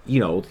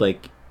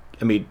like,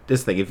 I mean,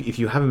 this thing. If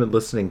you haven't been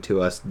listening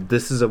to us,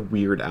 this is a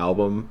weird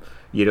album.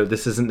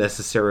 This isn't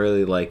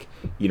necessarily like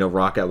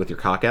rock out with your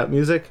cock out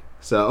music.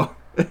 So,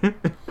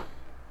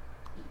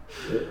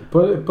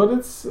 but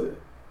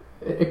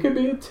it could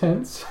be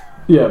intense.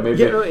 Yeah,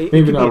 maybe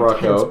maybe not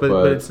rock out,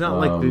 but it's not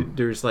like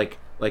there's like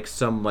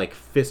some like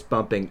fist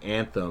bumping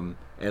anthem.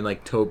 And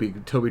like Toby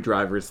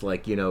Driver's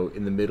like in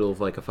the middle of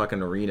like a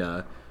fucking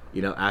arena,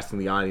 asking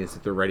the audience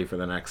if they're ready for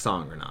the next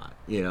song or not.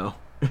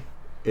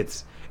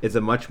 It's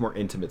a much more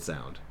intimate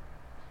sound.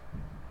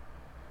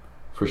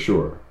 For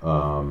sure.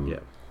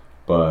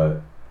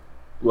 But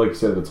like you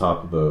said at the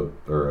top of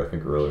or I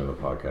think earlier in the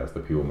podcast,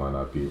 that people might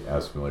not be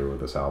as familiar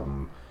with this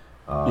album.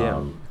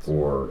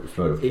 Or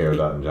familiar with KO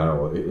in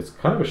general. It's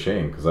kind of a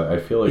shame, because I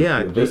feel like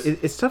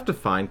it's tough to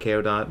find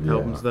KO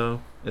albums though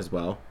as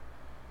well.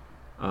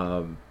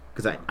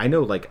 Because I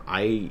know, like,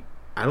 I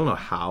I don't know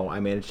how I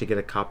managed to get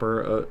a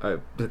copy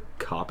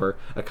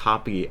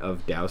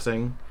of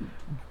Dowsing,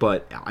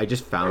 but I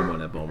just found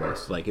one at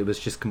Bomos. Like it was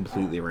just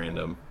completely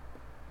random,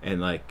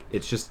 and like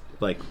it's just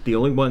like the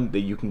only one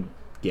that you can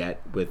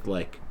get with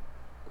like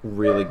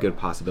really good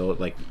possibility,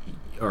 like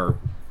or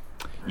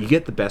you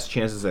get the best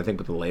chances I think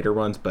with the later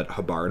ones, but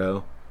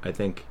Habardo I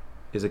think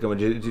is it going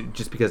to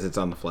just because it's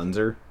on the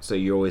Flenser, so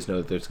you always know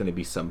that there's going to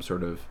be some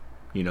sort of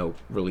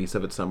release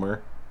of it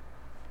somewhere.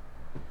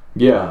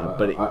 Yeah,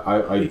 but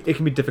it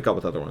can be difficult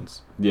with other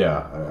ones. Yeah,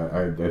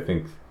 I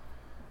think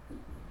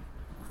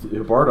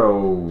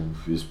Bardo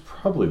is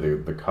probably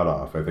the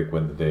cutoff. I think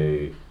when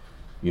they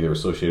either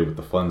associated with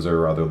the Flenser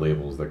or other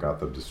labels that got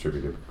them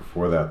distributed.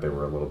 Before that, they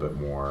were a little bit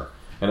more.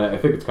 And I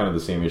think it's kind of the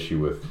same issue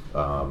with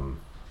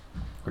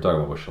we're talking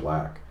about with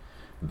Shellac,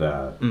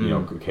 that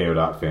KO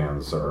Dot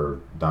fans are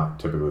not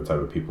typically the type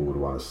of people who would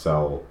want to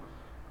sell.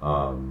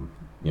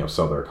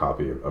 Sell their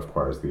copy of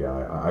Choirs the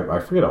Eye. I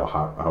forget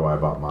how I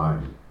bought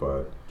mine,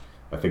 but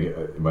I think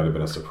it might have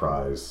been a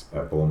surprise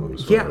at Bull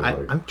Moose. Yeah,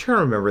 I'm trying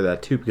to remember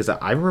that too, because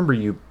I remember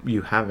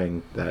you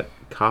having that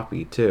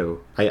copy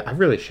too. I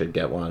really should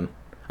get one.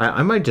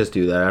 I might just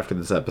do that after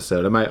this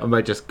episode. I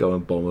might just go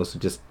in Bull Moose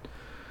and just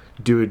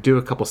do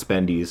a couple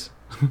spendies.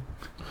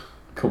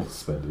 Couple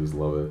spendies,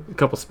 love it. A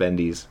couple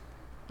spendies.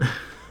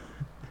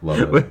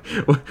 Love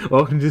it.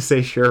 Welcome to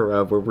Say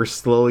Sure, where we're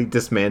slowly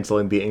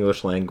dismantling the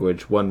English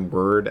language one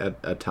word at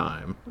a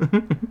time.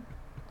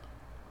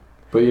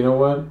 But you know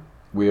what?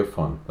 We have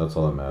fun. That's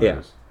all that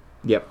matters.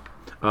 Yeah.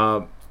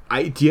 Yep.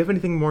 Do you have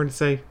anything more to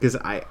say? Because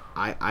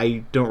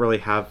I don't really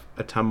have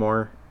a ton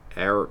more,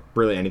 or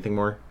really anything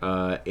more.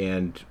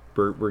 And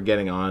we're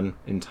getting on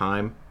in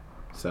time,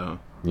 so.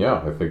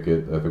 Yeah, I think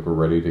we're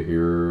ready to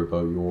hear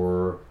about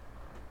your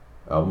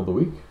album of the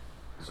week.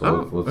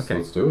 So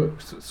let's do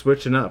it.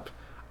 Switching up.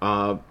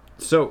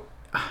 So,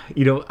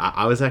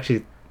 I was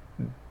actually,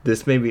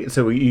 this maybe,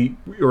 so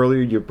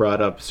earlier you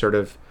brought up sort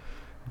of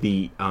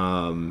the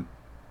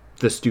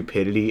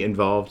stupidity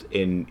involved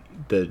in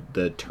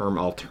the term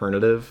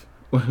alternative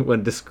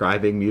when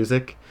describing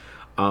music.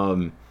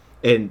 And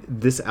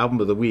this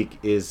album of the week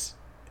is,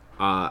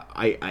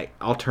 I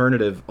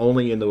alternative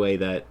only in the way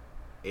that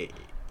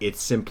it's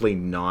simply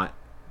not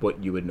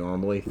what you would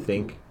normally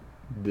think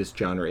this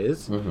genre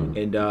is. Mm-hmm.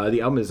 And,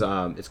 the album is,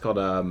 it's called,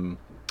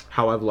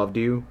 How I've Loved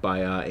You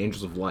by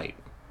Angels of Light.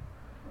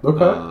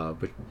 Okay.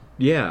 But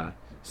yeah.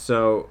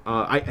 So,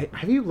 I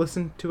have you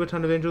listened to a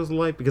ton of Angels of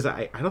Light? Because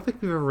I don't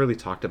think we've ever really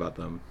talked about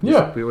them.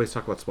 Yeah. We always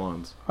talk about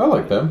Swans. I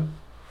like them.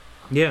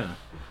 Yeah.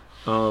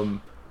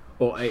 Well,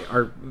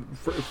 our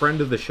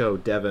friend of the show,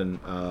 Devin,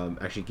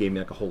 actually gave me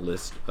like a whole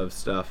list of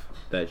stuff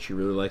that she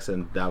really likes,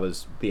 and that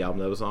was the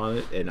album that was on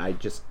it. And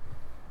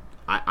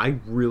I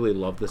really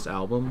love this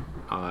album.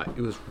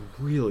 It was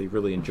really,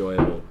 really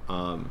enjoyable.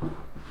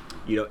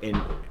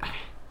 And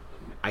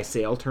I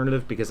say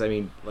alternative because I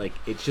mean, like,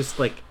 it's just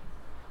like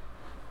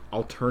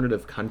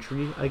alternative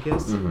country, I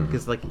guess,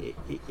 because like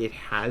it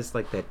has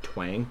like that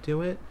twang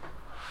to it,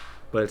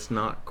 but it's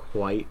not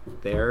quite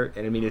there.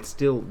 And I mean, it's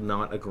still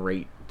not a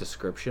great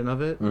description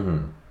of it.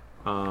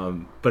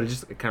 But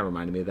it kind of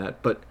reminded me of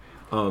that. But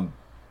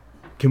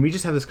can we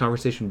just have this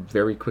conversation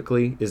very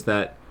quickly? Is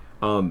that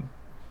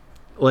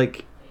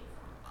like,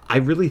 I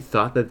really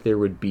thought that there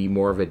would be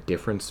more of a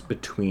difference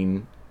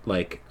between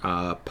like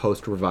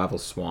post-revival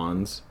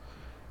Swans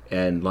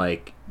and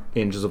like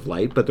Angels of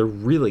Light, but there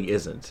really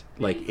isn't.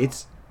 Like,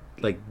 it's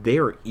like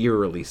they're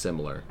eerily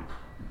similar.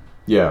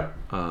 Yeah,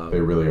 they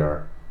really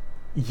are.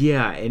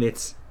 Yeah, and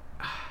it's,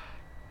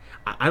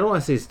 I don't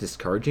want to say it's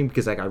discouraging,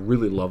 because like I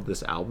really love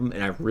this album,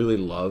 and I really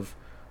love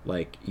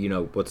like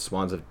what the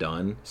Swans have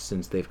done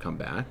since they've come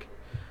back.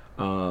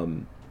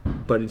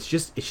 But it's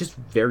just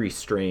very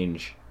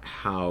strange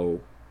how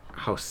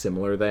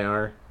similar they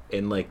are,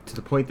 and like to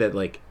the point that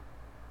like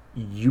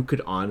you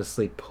could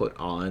honestly put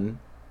on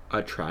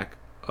a track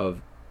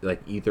of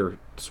like either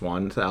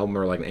Swans album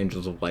or like an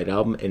Angels of Light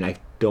album, and I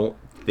don't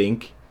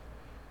think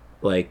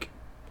like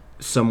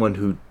someone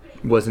who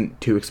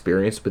wasn't too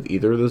experienced with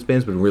either of those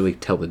bands would really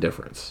tell the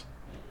difference.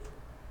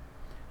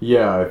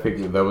 Yeah, I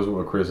think that was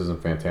what criticism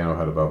Fantano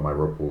had about My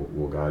Rope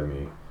Will Guide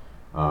Me.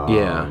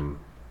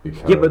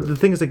 Yeah, but the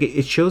thing is, like,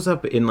 it shows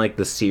up in like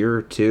the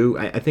Seer too.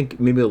 I think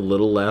maybe a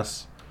little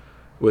less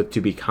with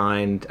To Be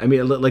Kind. I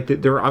mean, like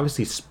there are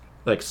obviously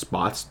like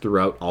spots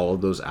throughout all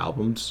of those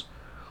albums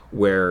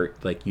where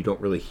like you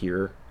don't really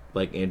hear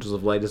like Angels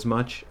of Light as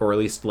much, or at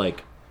least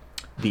like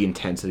the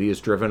intensity is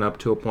driven up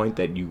to a point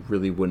that you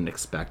really wouldn't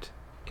expect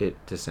it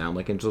to sound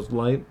like Angels of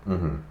Light.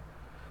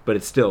 But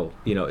it's still,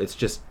 it's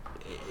just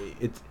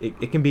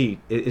it can be,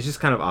 it's just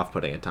kind of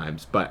off-putting at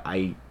times. But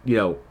I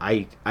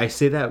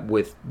say that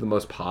with the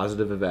most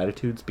positive of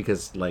attitudes,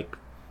 because like,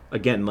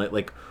 again,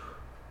 like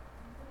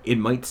it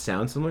might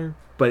sound similar,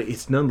 but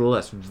it's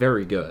nonetheless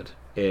very good.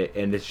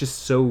 And it's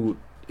just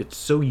it's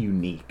so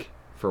unique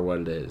for what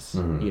it is,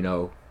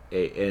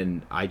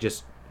 and I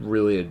just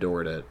really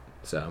adored it.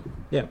 So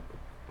yeah.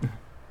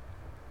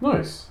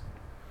 Nice.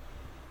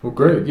 Well,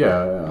 great.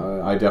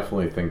 Yeah, I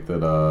definitely think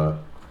that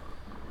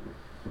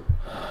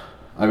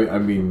I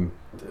mean,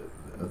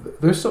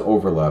 there's some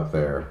overlap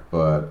there,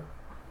 but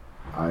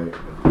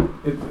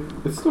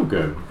it's still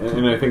good,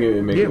 and I think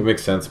it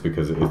makes sense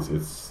because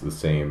it's the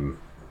same.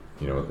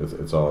 You know,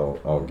 it's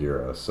all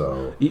Gira.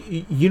 So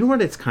you know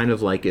what it's kind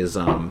of like is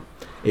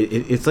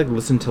it's like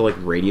listen to like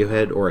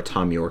Radiohead or a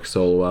Tom York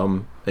solo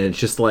album, and it's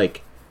just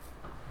like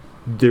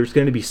there's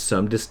going to be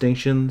some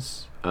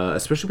distinctions,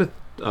 especially with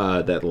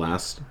that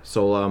last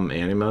solo album,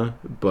 Anima,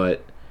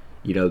 but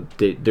you know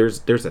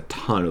there's a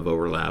ton of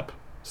overlap.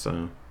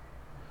 So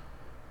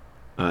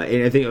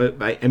and I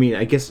think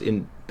I guess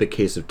in the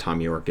case of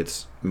Tom York,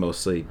 it's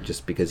mostly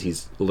just because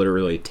he's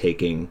literally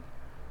taking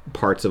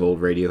parts of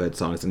old Radiohead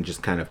songs and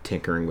just kind of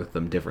tinkering with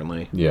them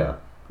differently. Yeah.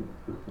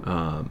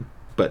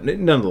 But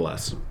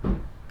nonetheless.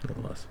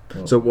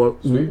 Well, so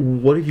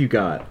what have you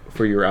got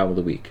for your album of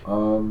the week?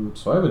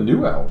 So I have a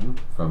new album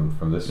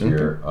from this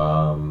year,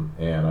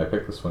 and I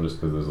picked this one just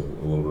because there's a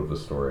little bit of a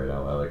story, and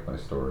I like my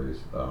stories.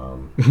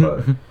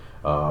 But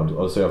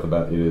I'll say off the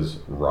bat, it is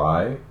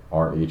Rhye,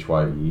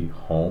 Rhye,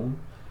 Home.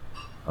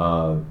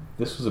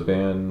 This was a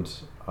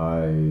band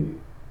I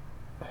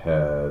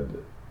had,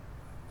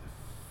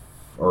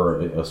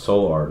 or a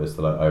solo artist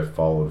that I've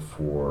followed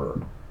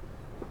for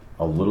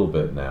a little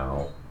bit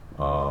now,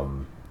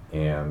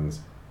 and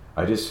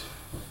I just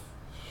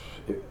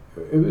it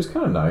was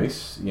kind of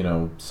nice, you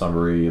know,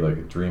 summery, like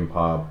a dream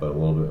pop, but a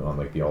little bit on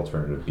like the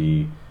alternative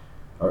B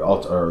or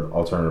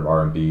alternative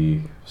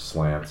R&B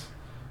slant.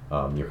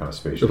 You're kind of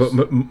spacious,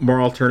 but more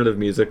alternative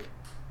music.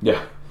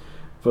 Yeah,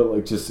 but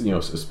like just, you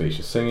know,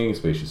 spacious singing,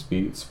 spacious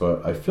beats.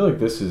 But I feel like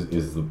this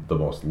is the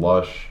most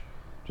lush,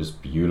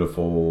 just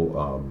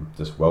beautiful,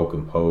 just well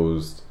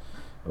composed.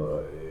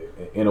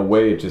 In a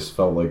way, it just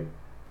felt like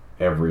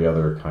every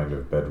other kind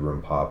of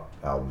bedroom pop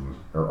album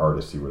or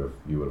artist you would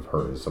have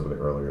heard of some of the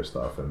earlier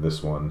stuff. And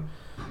this one,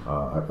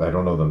 I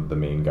don't know the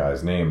main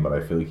guy's name, but I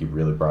feel like he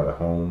really brought it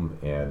home,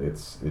 and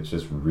it's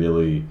just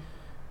really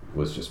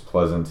was just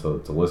pleasant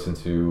to listen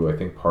to. I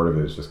think part of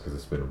it is just because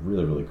it's been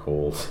really, really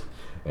cold,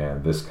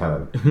 and this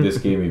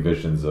gave me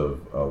visions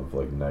of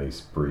like nice,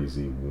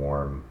 breezy,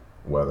 warm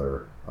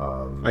weather.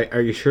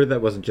 Are you sure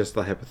that wasn't just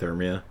the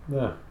hypothermia?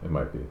 Yeah, it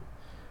might be.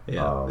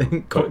 Yeah,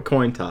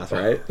 coin toss,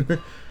 right?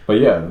 But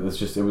yeah, it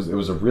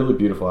was a really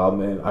beautiful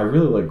album, and I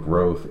really like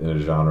growth in a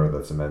genre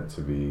that's meant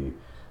to be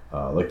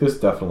like this.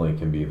 Definitely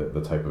can be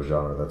the type of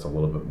genre that's a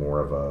little bit more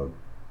of a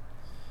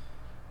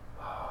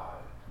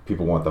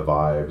people want the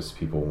vibes,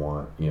 people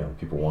want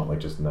like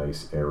just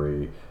nice,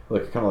 airy,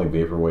 like kind of like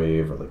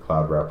vaporwave or like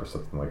cloud rap or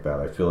something like that.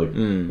 I feel like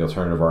the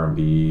alternative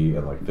R&B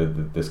and like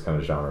this kind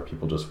of genre,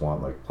 people just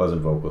want like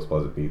pleasant vocals,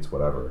 pleasant beats,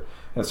 whatever.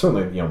 And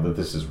certainly, you know, that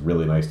this is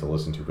really nice to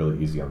listen to,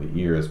 really easy on the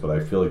ears. But I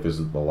feel like there's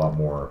a lot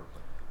more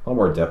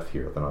depth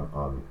here than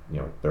on you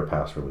know, their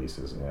past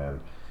releases,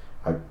 and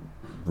I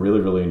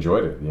really, really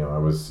enjoyed it. You know,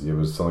 it was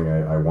something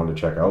I wanted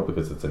to check out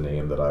because it's a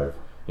name that I've,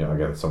 you know,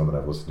 again, it's someone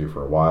that I've listened to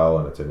for a while,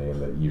 and it's a name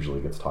that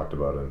usually gets talked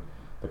about in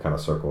the kind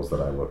of circles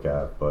that I look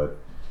at. But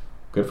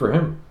good for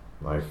him.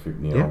 Good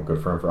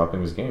for him for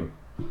upping his game.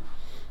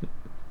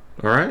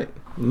 All right,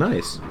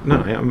 nice.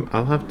 No,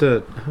 I'll have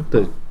to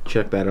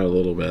check that out a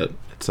little bit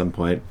at some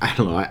point. I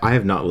don't know. I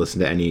have not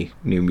listened to any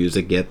new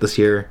music yet this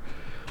year.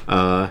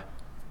 I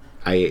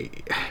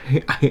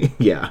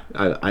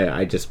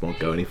just won't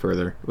go any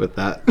further with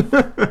that.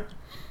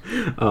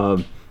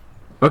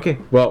 Okay,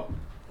 well,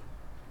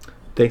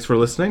 thanks for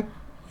listening,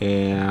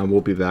 and we'll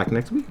be back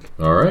next week.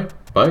 All right,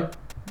 bye.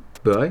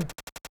 Bye.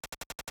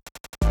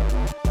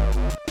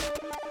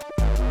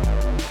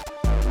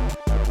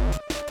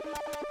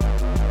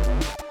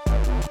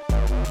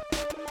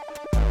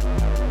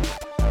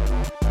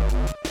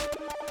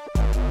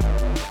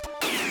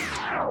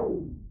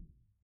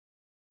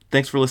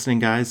 Thanks for listening,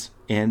 guys.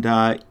 And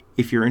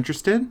if you're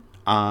interested,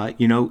 if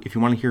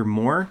you want to hear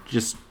more,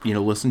 just,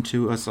 listen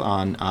to us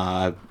on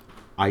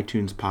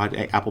iTunes,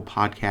 Apple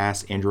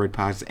Podcasts, Android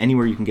Podcasts,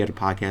 anywhere you can get a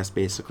podcast,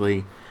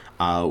 basically.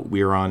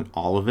 We are on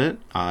all of it.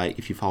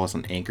 If you follow us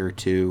on Anchor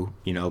too,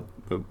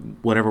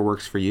 whatever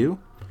works for you.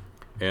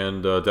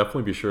 And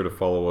definitely be sure to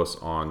follow us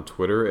on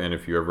Twitter. And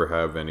if you ever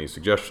have any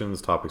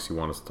suggestions, topics you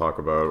want us to talk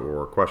about,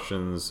 or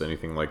questions,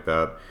 anything like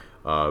that,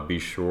 be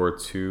sure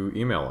to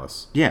email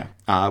us. Yeah,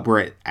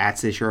 we're at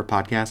Stay Sure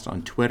Podcast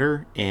on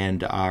Twitter,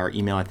 and our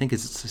email, I think,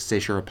 is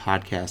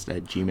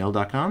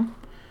staysurepodcast@gmail.com.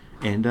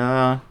 And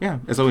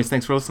as always,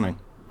 thanks for listening.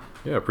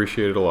 Yeah,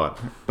 appreciate it a lot.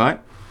 Bye.